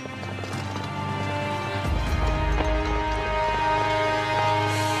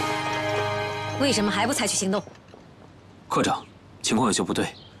为什么还不采取行动？科长，情况有些不对，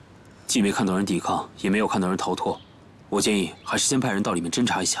既没看到人抵抗，也没有看到人逃脱。我建议还是先派人到里面侦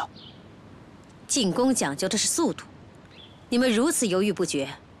查一下。进攻讲究的是速度，你们如此犹豫不决，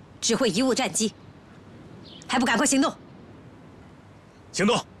只会贻误战机，还不赶快行动！行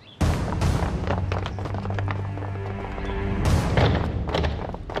动！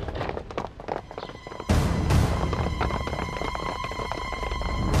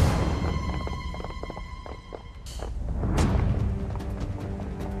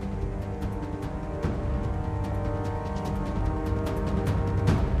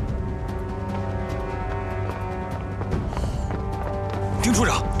丁处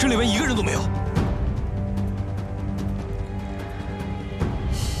长，这里面一个人都没有。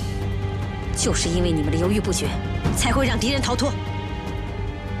就是因为你们的犹豫不决，才会让敌人逃脱。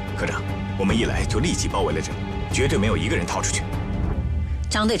科长，我们一来就立即包围了这里，绝对没有一个人逃出去。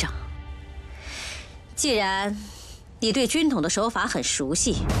张队长，既然你对军统的手法很熟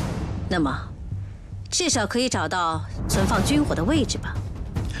悉，那么至少可以找到存放军火的位置吧？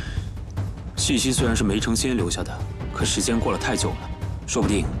信息虽然是梅成先留下的，可时间过了太久了，说不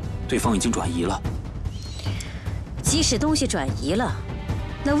定对方已经转移了。即使东西转移了，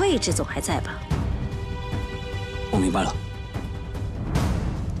那位置总还在吧？我明白了。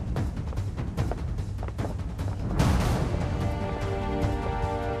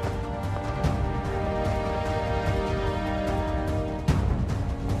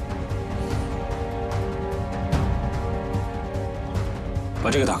把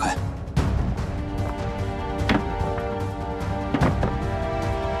这个打开。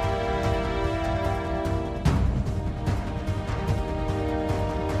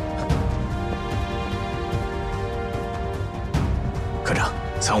科长，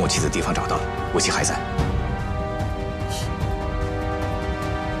藏武器的地方找到了，武器还在。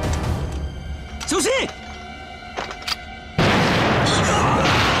小心！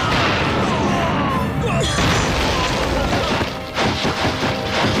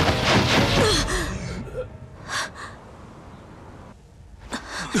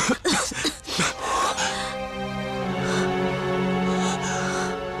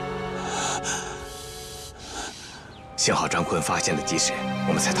幸好张坤发现的及时，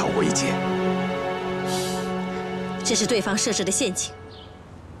我们才逃过一劫。这是对方设置的陷阱，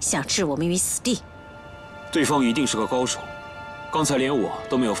想置我们于死地。对方一定是个高手，刚才连我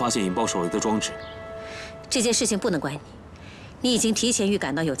都没有发现引爆手雷的装置。这件事情不能怪你，你已经提前预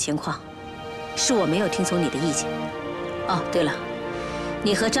感到有情况，是我没有听从你的意见。哦，对了，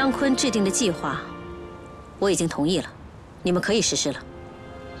你和张坤制定的计划，我已经同意了，你们可以实施了。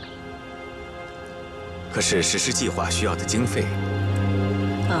可是实施计划需要的经费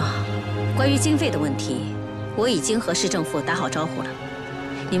啊，关于经费的问题，我已经和市政府打好招呼了，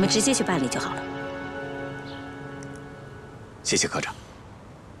你们直接去办理就好了。谢谢科长。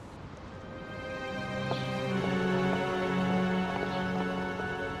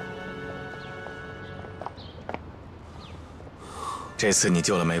这次你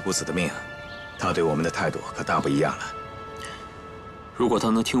救了梅谷子的命，他对我们的态度可大不一样了。如果他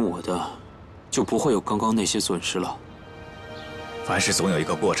能听我的，就不会有刚刚那些损失了。凡事总有一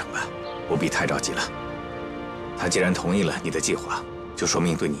个过程吧，不必太着急了。他既然同意了你的计划，就说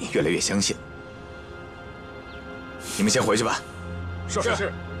明对你越来越相信了。你们先回去吧。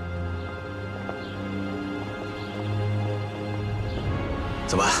是。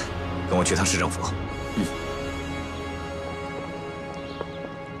走吧，跟我去趟市政府。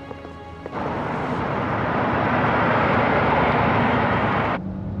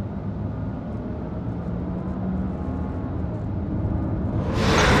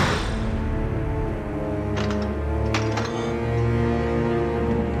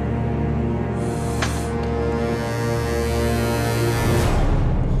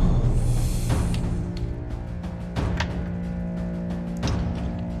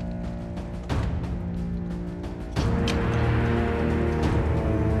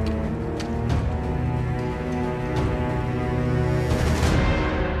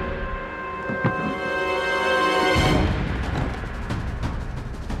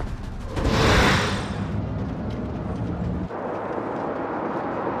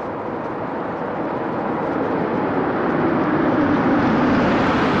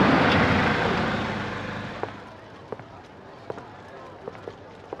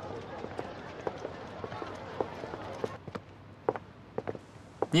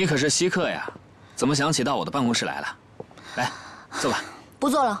你可是稀客呀，怎么想起到我的办公室来了？来，坐吧。不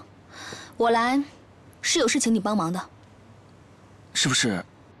坐了，我来是有事请你帮忙的。是不是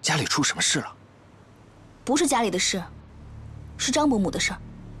家里出什么事了？不是家里的事，是张伯母的事。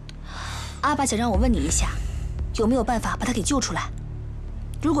阿爸想让我问你一下，有没有办法把他给救出来？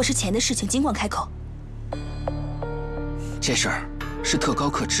如果是钱的事情，尽管开口。这事儿是特高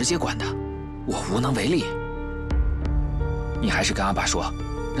课直接管的，我无能为力。你还是跟阿爸说，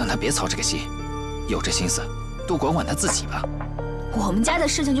让他别操这个心，有这心思，多管管他自己吧。我们家的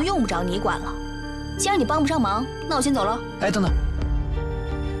事情就用不着你管了。既然你帮不上忙，那我先走了。哎，等等。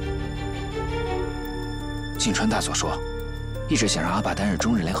锦川大佐说，一直想让阿爸担任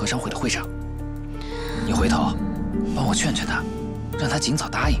中日联合商会的会长。你回头帮我劝劝他，让他尽早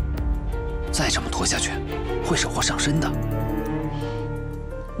答应。再这么拖下去，会惹祸上身的。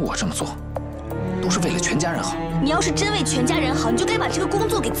我这么做，都是为了全家人好。你要是真为全家人好，你就该把这个工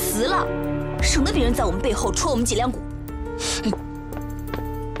作给辞了，省得别人在我们背后戳我们脊梁骨。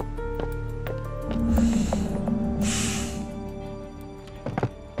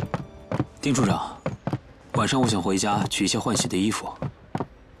丁处长，晚上我想回家取一下换洗的衣服。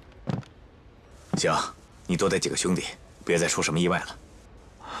行，你多带几个兄弟，别再出什么意外了。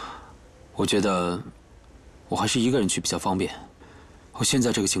我觉得我还是一个人去比较方便。我现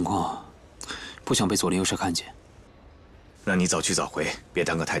在这个情况，不想被左邻右舍看见。那你早去早回，别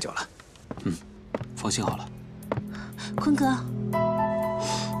耽搁太久了。嗯，放心好了。坤哥，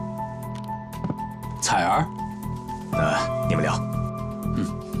彩儿，你们聊。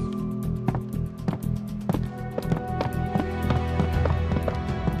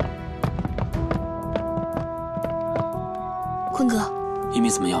坤哥，一敏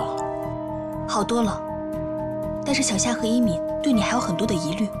怎么样了？好多了，但是小夏和一敏对你还有很多的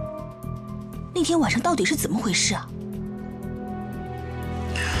疑虑。那天晚上到底是怎么回事啊？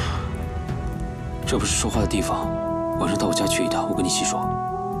这不是说话的地方，晚上到我家去一趟，我跟你细说。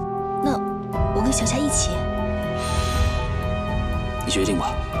那我跟小夏一起。你决定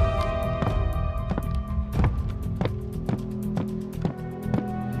吧。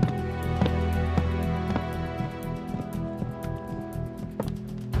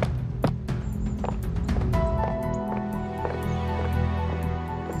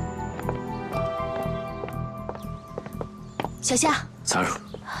小夏，彩儿，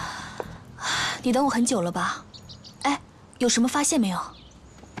你等我很久了吧？哎，有什么发现没有？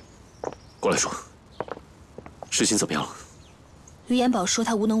过来说，事情怎么样了？于延宝说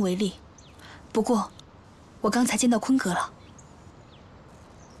他无能为力，不过我刚才见到坤哥了。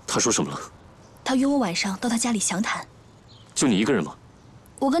他说什么了？他约我晚上到他家里详谈。就你一个人吗？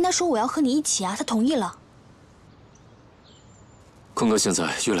我跟他说我要和你一起啊，他同意了。坤哥现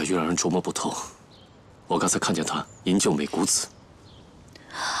在越来越让人琢磨不透。我刚才看见他营救美谷子。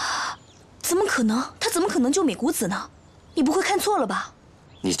怎么可能？他怎么可能救美谷子呢？你不会看错了吧？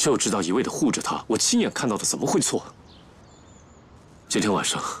你就知道一味的护着他，我亲眼看到的，怎么会错？今天晚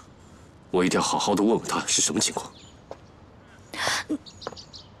上，我一定要好好的问问他是什么情况。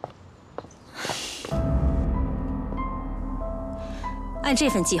按这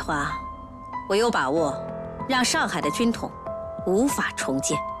份计划，我有把握让上海的军统无法重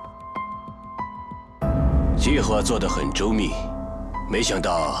建。计划做得很周密，没想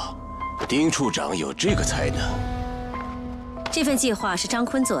到丁处长有这个才能。这份计划是张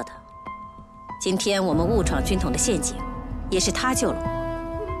坤做的，今天我们误闯军统的陷阱，也是他救了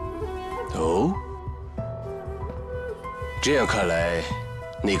我。哦，这样看来，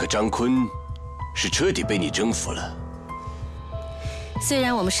那个张坤是彻底被你征服了。虽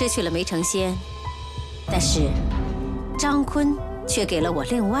然我们失去了梅成仙，但是张坤却给了我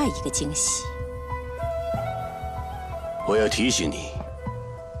另外一个惊喜。我要提醒你，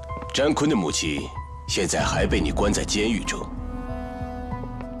张坤的母亲现在还被你关在监狱中。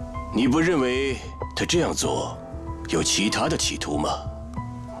你不认为他这样做有其他的企图吗？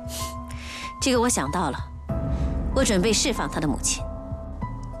这个我想到了，我准备释放他的母亲，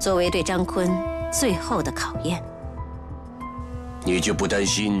作为对张坤最后的考验。你就不担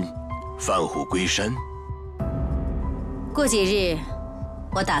心放虎归山？过几日，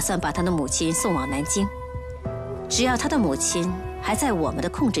我打算把他的母亲送往南京。只要他的母亲还在我们的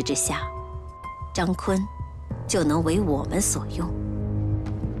控制之下，张坤就能为我们所用。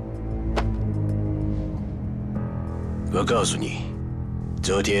我告诉你，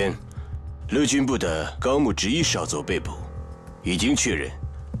昨天陆军部的高木直一少佐被捕，已经确认，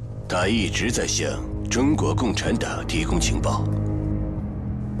他一直在向中国共产党提供情报。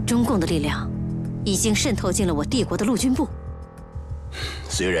中共的力量已经渗透进了我帝国的陆军部。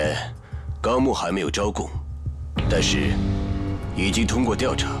虽然高木还没有招供，但是已经通过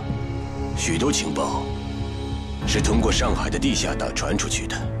调查，许多情报是通过上海的地下党传出去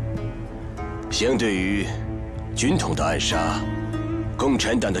的。相对于军统的暗杀，共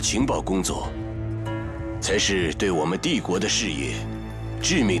产党的情报工作才是对我们帝国的事业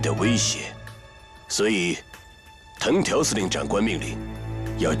致命的威胁。所以，藤条司令长官命令，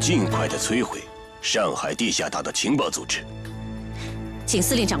要尽快的摧毁上海地下党的情报组织。请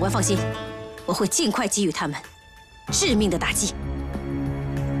司令长官放心，我会尽快给予他们致命的打击。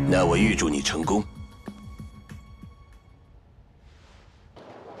那我预祝你成功。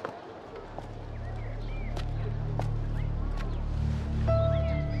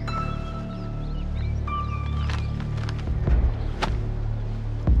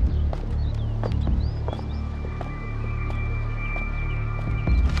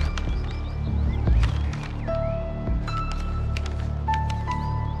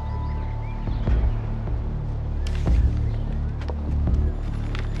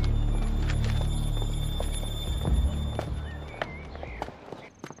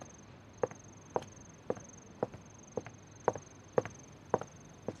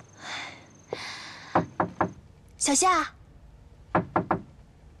小夏，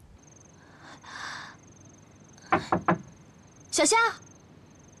小夏，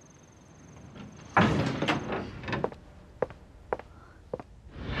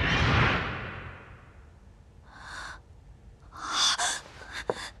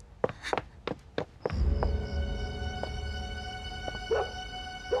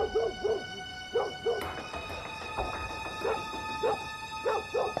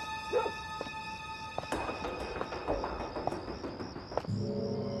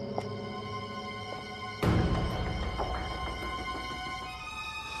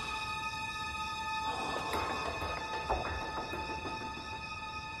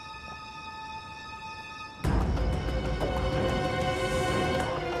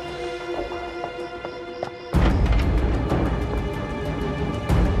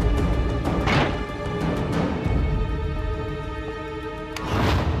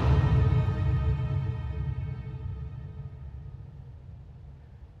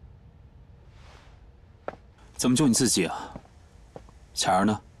怎么就你自己啊？巧儿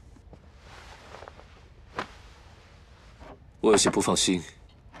呢？我有些不放心，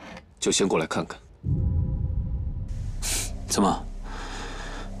就先过来看看。怎么？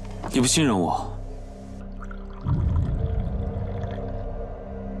你不信任我？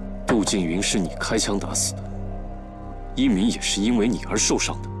杜静云是你开枪打死的，一鸣也是因为你而受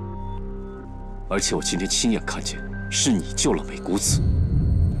伤的。而且我今天亲眼看见，是你救了美谷子。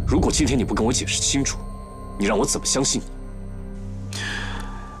如果今天你不跟我解释清楚，你让我怎么相信你？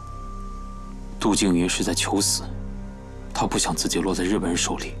杜静云是在求死，他不想自己落在日本人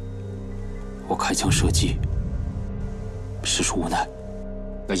手里。我开枪射击，实属无奈。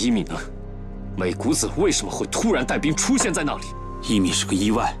那一鸣呢？美谷子为什么会突然带兵出现在那里？一鸣是个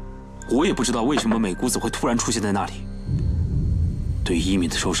意外，我也不知道为什么美谷子会突然出现在那里。对于一鸣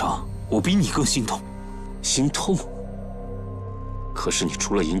的受伤，我比你更心痛。心痛？可是你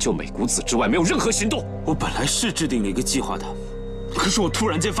除了营救美谷子之外，没有任何行动。我本来是制定了一个计划的，可是我突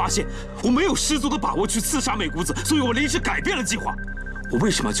然间发现，我没有十足的把握去刺杀美谷子，所以我临时改变了计划。我为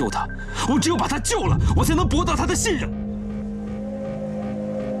什么要救他？我只有把他救了，我才能博得他的信任。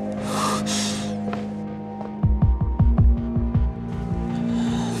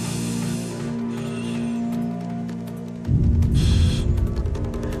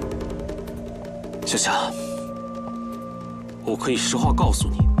小夏，我可以实话告诉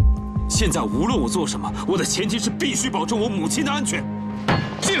你，现在无论我做什么，我的前提是必须保证我母亲的安全。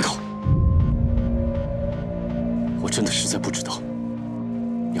借口！我真的实在不知道，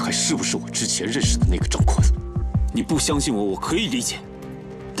你还是不是我之前认识的那个张宽？你不相信我，我可以理解，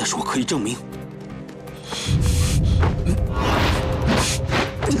但是我可以证明。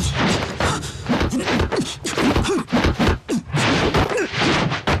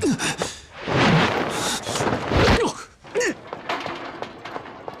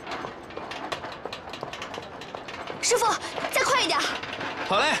师傅，再快一点！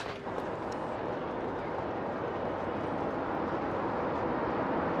好嘞。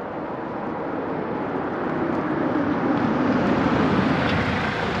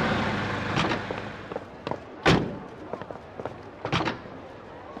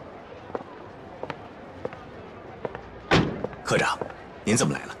科长，您怎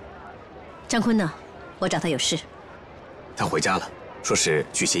么来了？张坤呢？我找他有事。他回家了，说是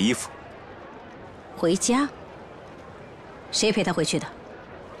去卸衣服。回家？谁陪他回去的？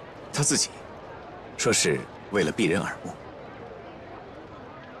他自己，说是为了避人耳目。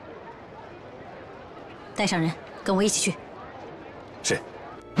带上人，跟我一起去。是。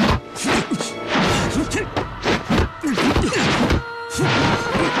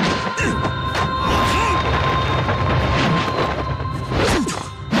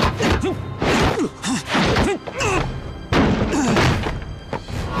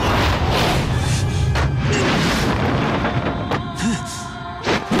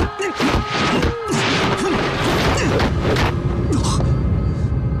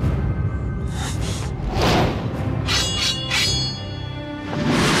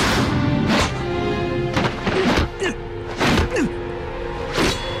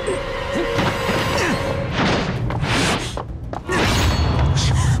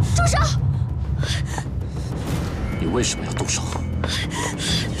为什么要动手？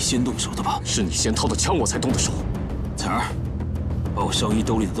你先动手的吧？是你先掏的枪，我才动的手。彩儿，把我上衣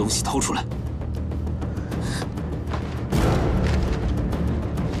兜里的东西掏出来。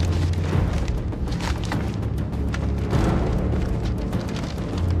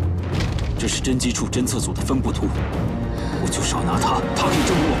这是侦缉处侦测组的分布图，我就是要拿它，它可以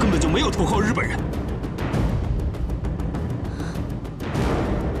证明我根本就没有投靠日本人。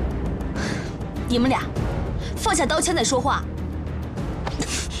你们俩。 放下刀枪再说话。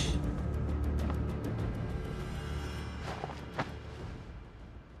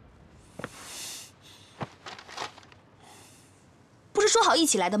不是说好一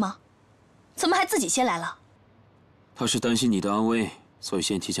起来的吗？怎么还自己先来了？他是担心你的安危，所以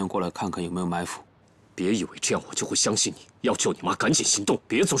先提前过来看看有没有埋伏。别以为这样我就会相信你。要救你妈，赶紧行动，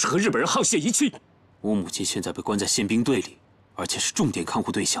别总是和日本人沆瀣一气。我母亲现在被关在宪兵队里，而且是重点看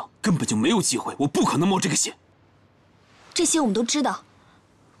护对象，根本就没有机会。我不可能冒这个险。 这些我们都知道，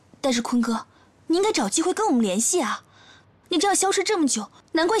但是坤哥，你应该找机会跟我们联系啊！你这样消失这么久，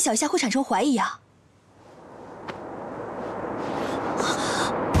难怪小夏会产生怀疑啊！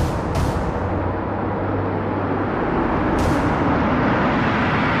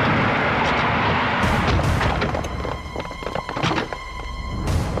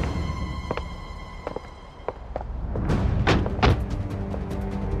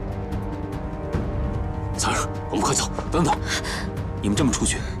彩儿，我们快走！ 等等，你们这么出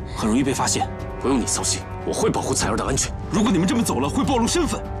去，很容易被发现。不用你操心，我会保护彩儿的安全。如果你们这么走了，会暴露身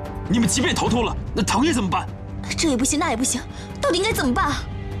份。你们即便逃脱了，那唐爷怎么办？这也不行，那也不行，到底应该怎么办啊？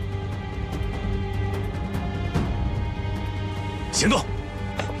行动！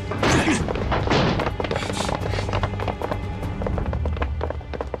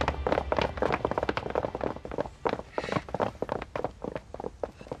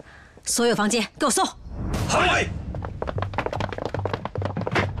所有房间给我搜！嗨！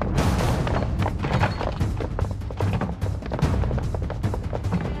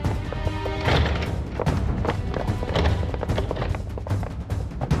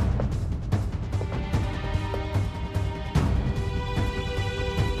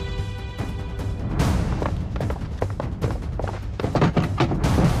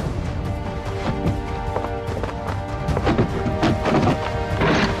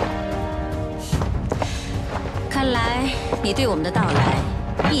 看来你对我们的到来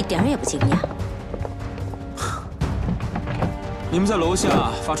一点也不惊讶。你们在楼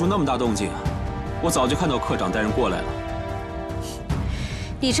下发出那么大动静，我早就看到科长带人过来了。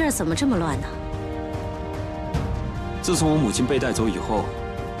你这儿怎么这么乱呢？自从我母亲被带走以后，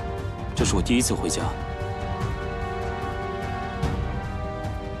这是我第一次回家。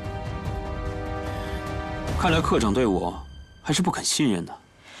看来科长对我还是不肯信任的。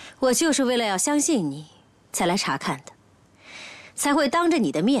我就是为了要相信你，才来查看的，才会当着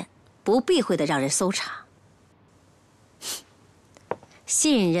你的面不避讳的让人搜查。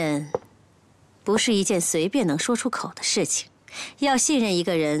信任不是一件随便能说出口的事情，要信任一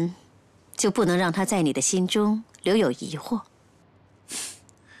个人，就不能让他在你的心中留有疑惑。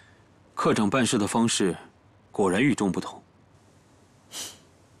科长办事的方式果然与众不同。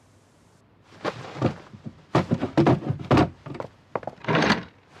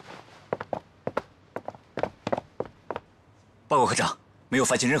报告科长，没有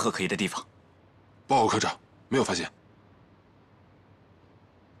发现任何可疑的地方。报告科长，没有发现。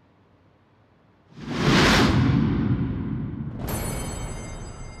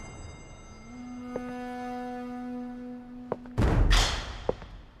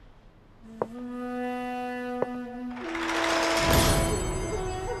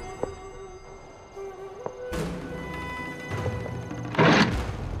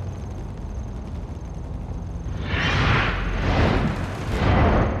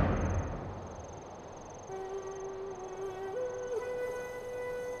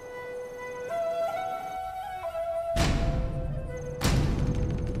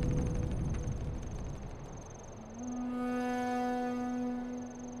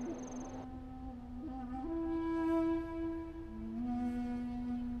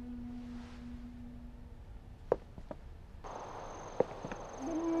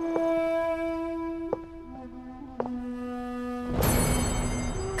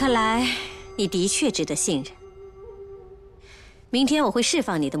看来你的确值得信任。明天我会释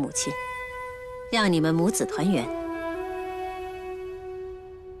放你的母亲，让你们母子团圆。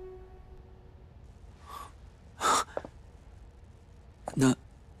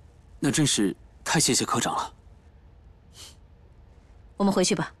那真是太谢谢科长了。我们回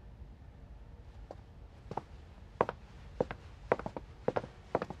去吧。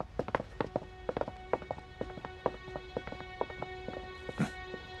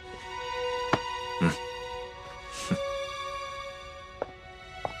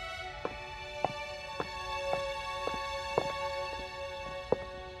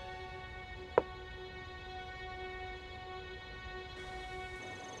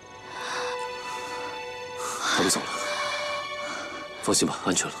他们走了，放心吧，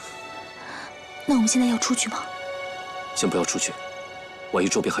安全了。那我们现在要出去吗？先不要出去，万一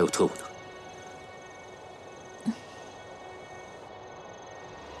周边还有特务呢。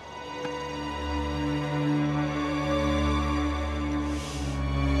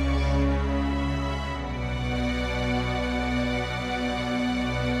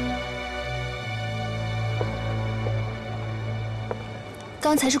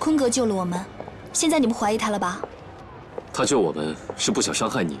刚才是坤哥救了我们，现在你不怀疑他了吧？他救我们是不想伤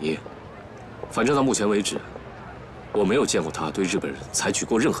害你。反正到目前为止，我没有见过他对日本人采取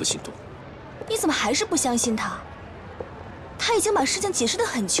过任何行动。你怎么还是不相信他？他已经把事情解释得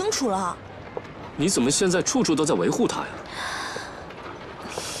很清楚了。你怎么现在处处都在维护他呀？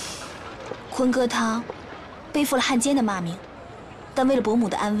坤哥他背负了汉奸的骂名，但为了伯母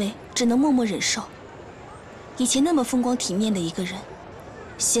的安危，只能默默忍受。以前那么风光体面的一个人，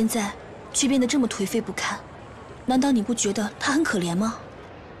现在却变得这么颓废不堪，难道你不觉得他很可怜吗？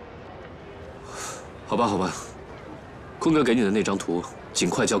好吧，好吧，坤哥给你的那张图，尽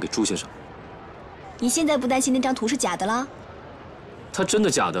快交给朱先生。你现在不担心那张图是假的啦？他真的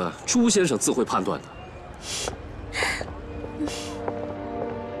假的，朱先生自会判断的。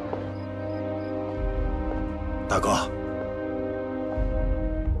大哥，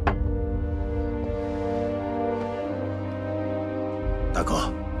大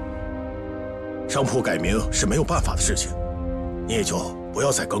哥，商铺改名是没有办法的事情，你也就不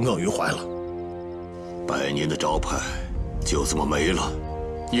要再耿耿于怀了。100年的招牌就这么没了，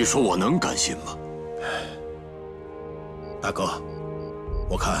你说我能甘心吗？大哥，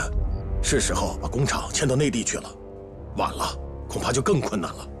我看是时候把工厂迁到内地去了，晚了恐怕就更困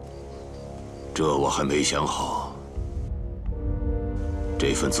难了。这我还没想好。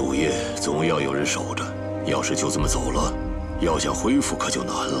这份祖业总要有人守着，要是就这么走了，要想恢复可就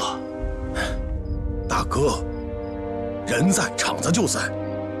难了。大哥，人在厂子就在。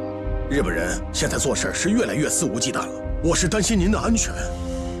日本人现在做事是越来越肆无忌惮了，我是担心您的安全。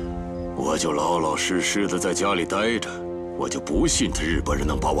我就老老实实的在家里待着，我就不信他日本人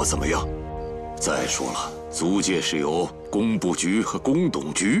能把我怎么样。再说了，租界是由工部局和工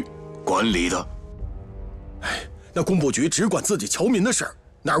董局管理的。哎，那工部局只管自己侨民的事儿，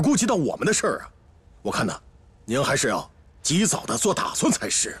哪顾及到我们的事儿啊？我看呢，您还是要及早的做打算才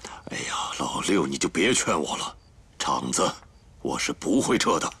是。哎呀，老六，你就别劝我了，厂子我是不会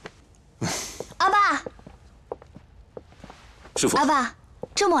撤的。阿爸，师傅，阿爸，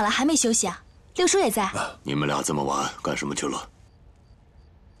这么晚了还没休息啊？六叔也在。你们俩这么晚干什么去了？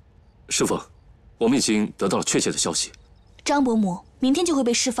师傅，我们已经得到了确切的消息，张伯母明天就会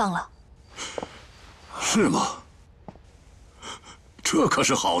被释放了。是吗？这可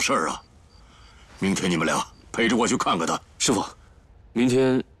是好事啊！明天你们俩陪着我去看看他。师傅，明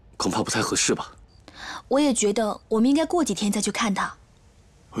天恐怕不太合适吧？我也觉得我们应该过几天再去看他。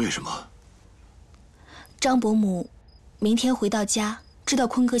为什么？张伯母明天回到家，知道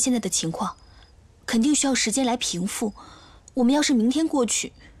坤哥现在的情况，肯定需要时间来平复。我们要是明天过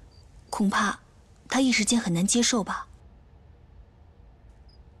去，恐怕他一时间很难接受吧。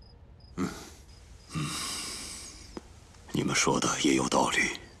你们说的也有道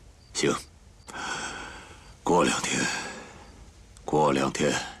理。行，过2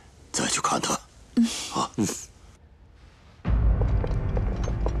天再去看他。啊。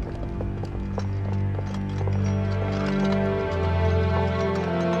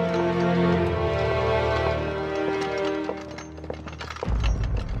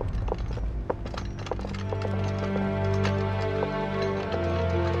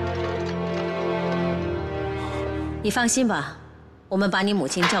你放心吧，我们把你母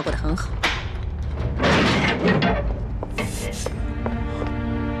亲照顾得很好。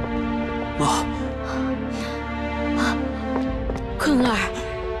妈，坤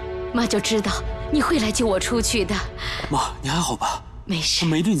儿，妈就知道你会来救我出去的。妈，你还好吧？没事，我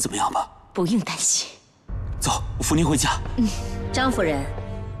没对你怎么样吧？不用担心。走，我扶您回家。张夫人，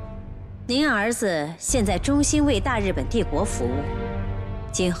您儿子现在忠心为大日本帝国服务，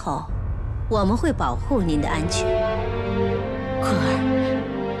今后我们会保护您的安全。坤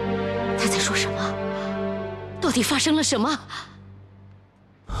儿，他在说什么？到底发生了什么？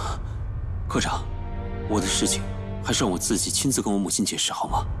科长，我的事情还是让我自己亲自跟我母亲解释好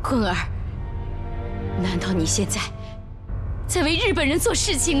吗？坤儿，难道你现在为日本人做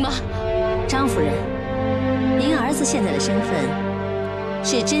事情吗？张夫人，您儿子现在的身份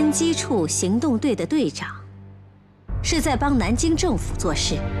是侦缉处行动队的队长，是在帮南京政府做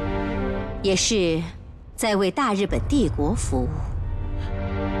事，也是在为大日本帝国服务。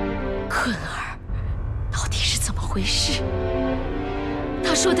坤儿，到底是怎么回事？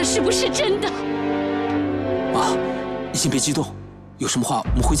他说的是不是真的？妈，你先别激动，有什么话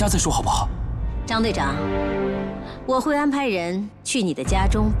我们回家再说好不好？张队长，我会安排人去你的家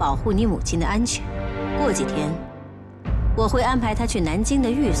中保护你母亲的安全。过几天，我会安排他去南京的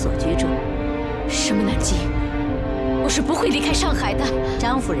寓所居住。什么南京？我是不会离开上海的。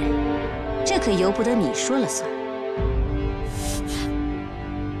张夫人，这可由不得你说了算。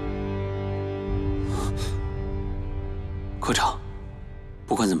科长，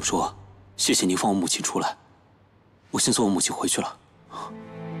不管怎么说，谢谢您放我母亲出来。我先送我母亲回去了。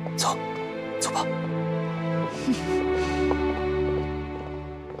走，走吧。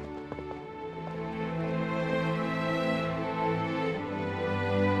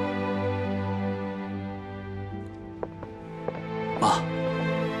妈，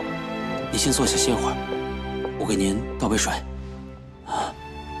你先坐下歇会儿，我给您倒杯水。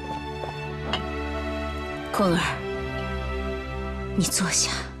坤儿，你坐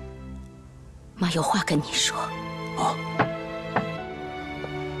下，妈有话跟你说。啊。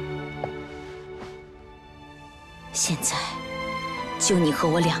现在就你和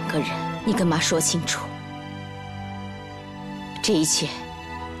我2个人，你跟妈说清楚，这一切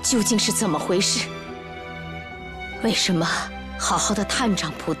究竟是怎么回事？为什么好好的探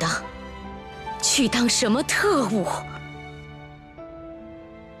长不当，去当什么特务？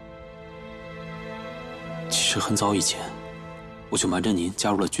其实很早以前，我就瞒着您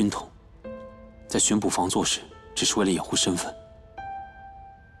加入了军统，在巡捕房做事，只是为了掩护身份。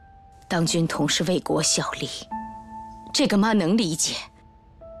当军统是为国效力，这个妈能理解。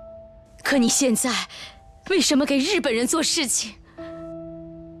可你现在为什么给日本人做事情？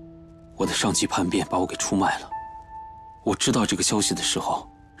我的上级叛变把我给出卖了。我知道这个消息的时候，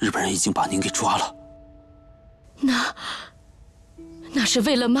日本人已经把您给抓了。那是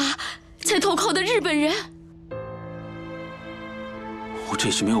为了妈才投靠的日本人。我这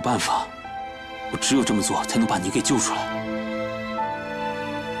也是没有办法，我只有这么做才能把您给救出来。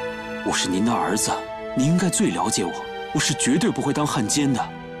我是您的儿子，您应该最了解我，我是绝对不会当汉奸的。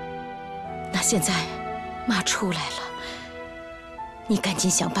那现在妈出来了，你赶紧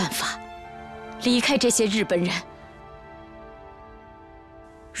想办法离开这些日本人。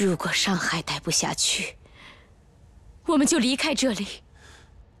如果上海待不下去，我们就离开这里。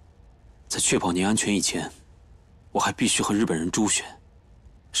在确保您安全以前，我还必须和日本人周旋。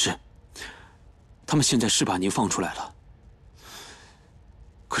是，他们现在是把您放出来了，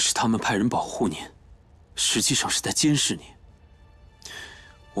可是他们派人保护您，实际上是在监视您。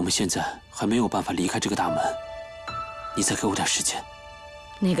我们现在还没有办法离开这个大门，你再给我点时间。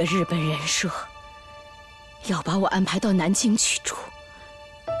那个日本人说要把我安排到南京去住，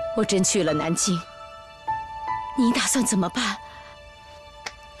我真去了南京，你打算怎么办？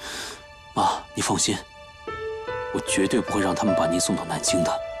妈，你放心，我绝对不会让他们把您送到南京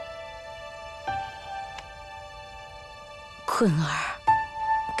的。坤儿，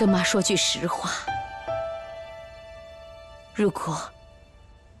跟妈说句实话，如果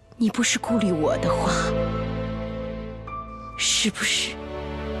你不是顾虑我的话，是不是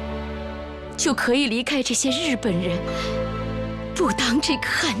就可以离开这些日本人，不当这个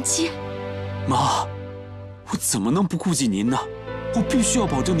汉奸？妈，我怎么能不顾及您呢？我必须要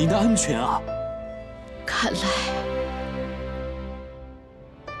保证您的安全啊！看来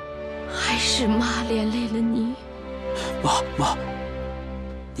还是妈连累了你。妈，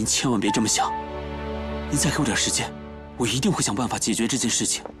您千万别这么想。您再给我点时间，我一定会想办法解决这件事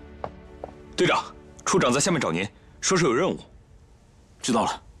情。队长，处长在下面找您，说是有任务。知道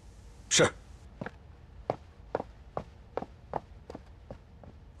了。是。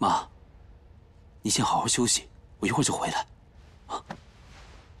妈，你先好好休息，我一会儿就回来。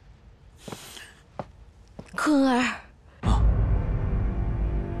坤儿。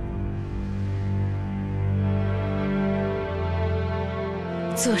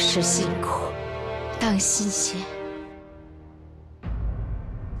做事辛苦，当心些。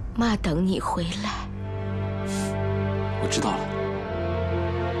妈等你回来。我知道了。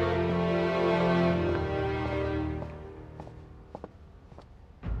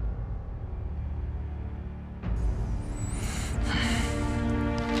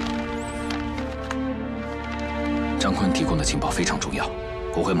官提供的情报非常重要，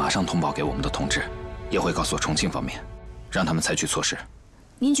我会马上通报给我们的同志，也会告诉重庆方面，让他们采取措施。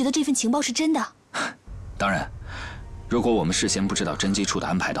您觉得这份情报是真的？当然，如果我们事先不知道侦缉处的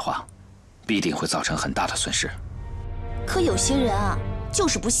安排的话，必定会造成很大的损失。可有些人啊，就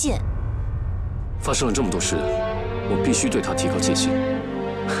是不信。发生了这么多事，我必须对他提高戒心。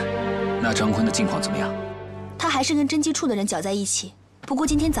那张坤的境况怎么样？他还是跟侦缉处的人搅在一起。不过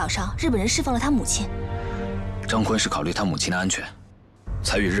今天早上，日本人释放了他母亲。张坤是考虑他母亲的安全，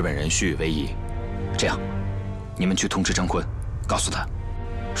才与日本人虚与委蛇。这样，你们去通知张坤，告诉他，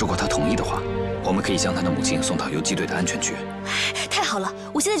如果他同意的话，我们可以将他的母亲送到游击队的安全区。太好了，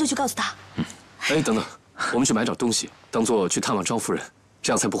我现在就去告诉他。哎，等等，我们去买点东西，当做去探望张夫人，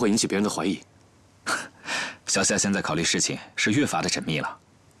这样才不会引起别人的怀疑。小夏现在考虑事情是越发的缜密了。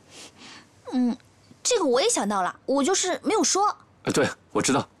这个我也想到了，我就是没有说。对，我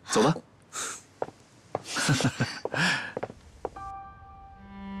知道，走吧。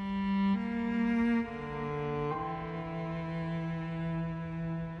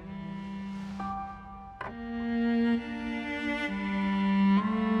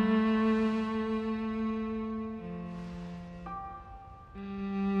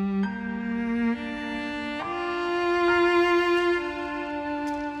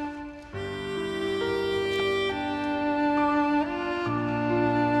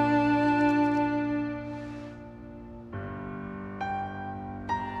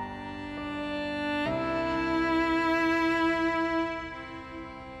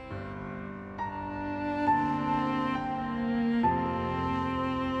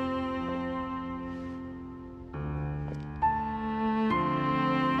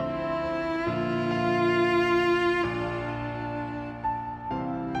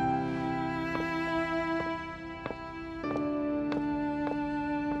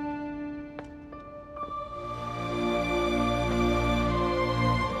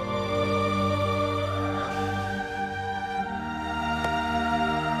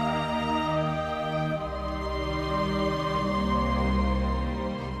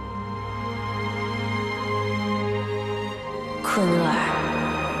坤儿，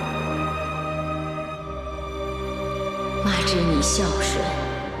妈知你孝顺，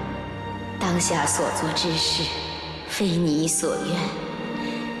当下所做之事，非你所愿，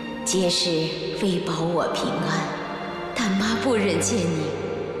皆是为保我平安。但妈不忍见你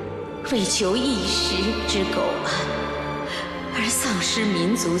为求一时之苟安，而丧失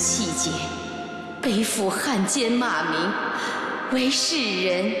民族气节，背负汉奸骂名，为世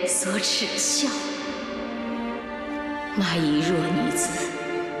人所耻笑。妈一弱女子，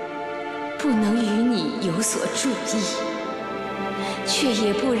不能与你有所注意，却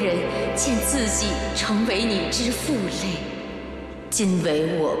也不忍见自己成为你之负累。今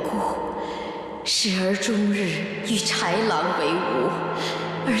为我故，时而终日与豺狼为伍，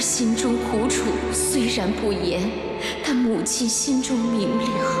而心中苦楚虽然不言，但母亲心中明了。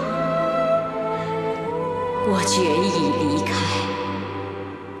我决意离开，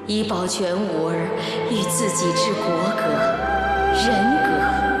以保全吾儿与自己之国格、人格。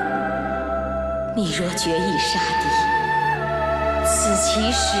你若决意杀敌，此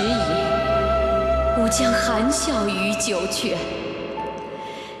其时也，吾将含笑于九泉。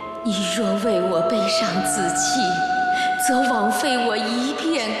你若为我背上子气，则枉费我一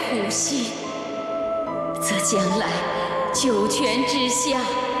片苦心，则将来九泉之下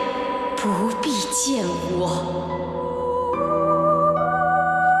不必见我。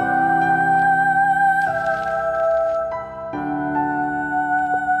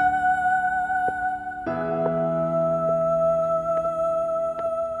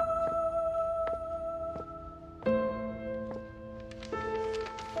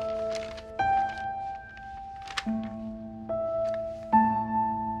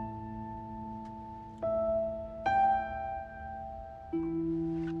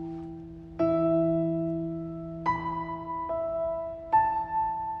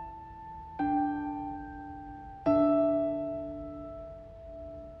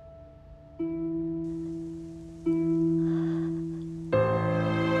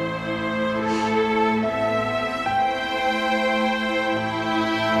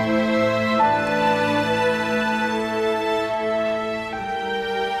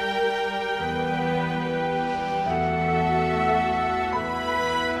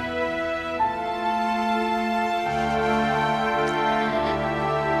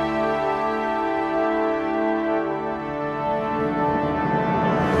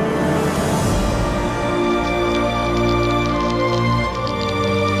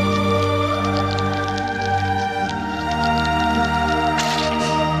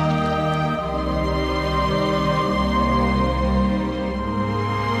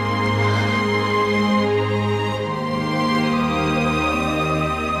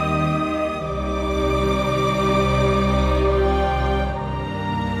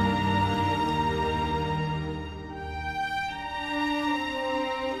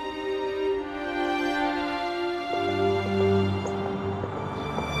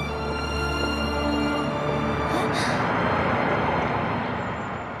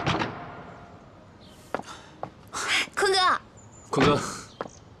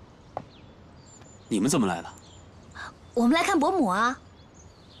你们怎么来了？我们来看伯母啊。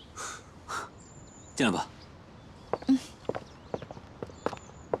进来吧。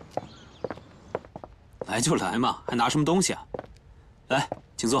来就来嘛，还拿什么东西啊？来，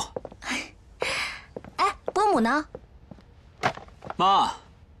请坐。哎，伯母呢？妈，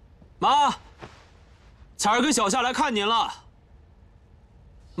巧儿跟小夏来看您了。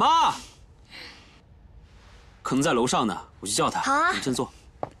妈，可能在楼上呢，我去叫她。好啊，你先坐。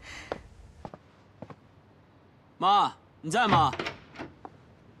妈，你在吗？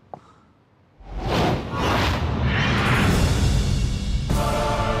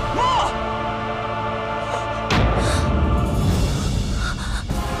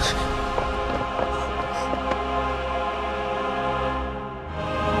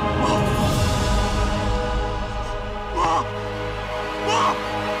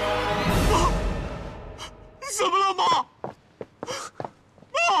怎么了，妈？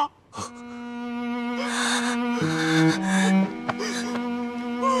妈，你为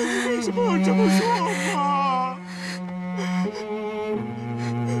什么要这么说，妈？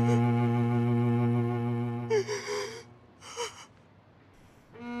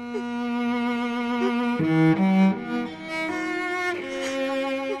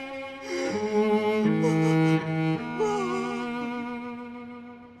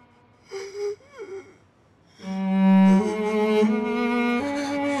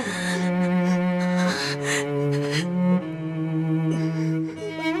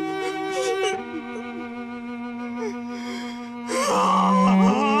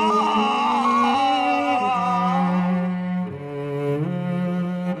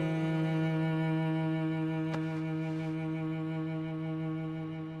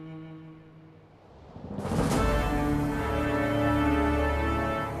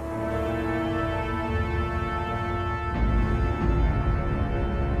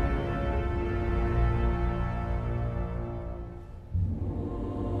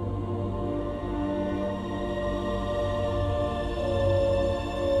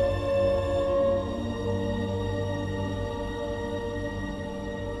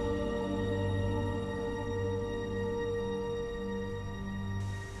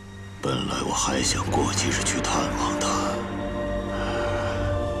本来我还想过几日去探望他，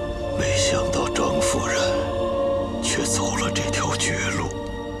没想到张夫人却走了这条绝路。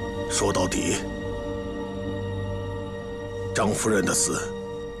说到底，张夫人的死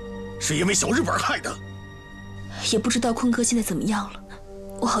是因为小日本害的。也不知道坤哥现在怎么样了，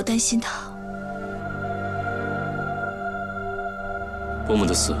我好担心他。伯母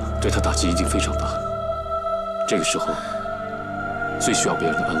的死对他打击一定非常大，这个时候最需要别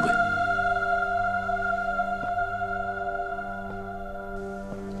人的安慰。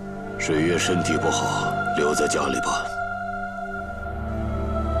水月身体不好，留在家里吧。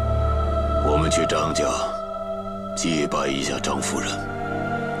我们去张家祭拜一下张夫人。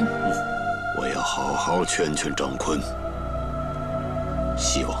我要好好劝劝张坤，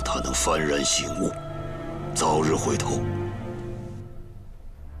希望他能幡然醒悟，早日回头。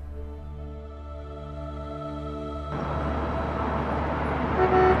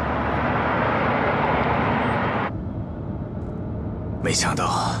没想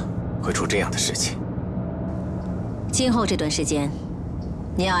到会出这样的事情。今后这段时间，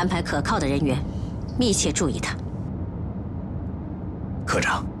你要安排可靠的人员，密切注意他。科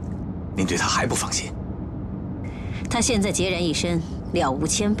长，您对他还不放心？他现在孑然一身，了无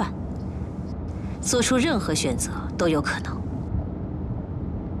牵绊，做出任何选择都有可能。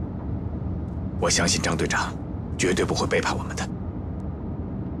我相信张队长绝对不会背叛我们的。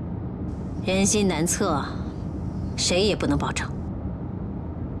人心难测，谁也不能保证。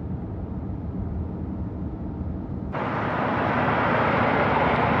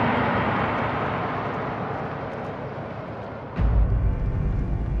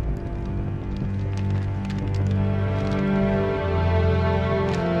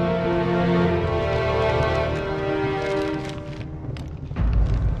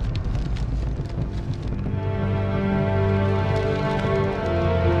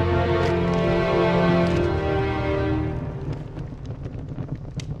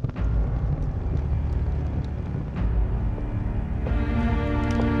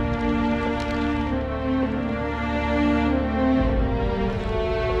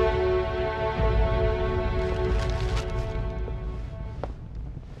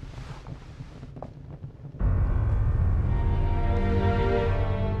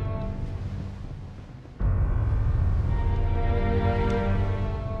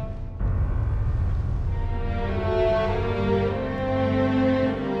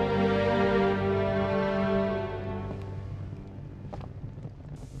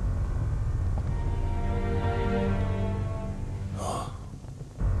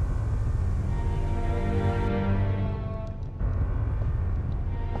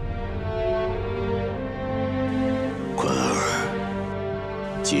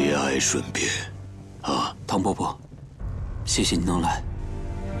节哀顺变，啊，唐伯伯，谢谢你能来。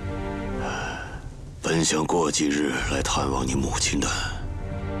本想过几日来探望你母亲的，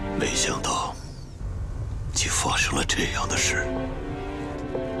没想到竟发生了这样的事。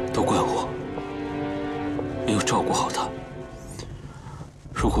都怪我，没有照顾好她。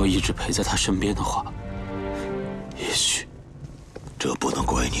如果一直陪在她身边的话，也许……这不能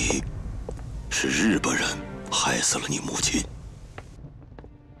怪你，是日本人害死了你母亲。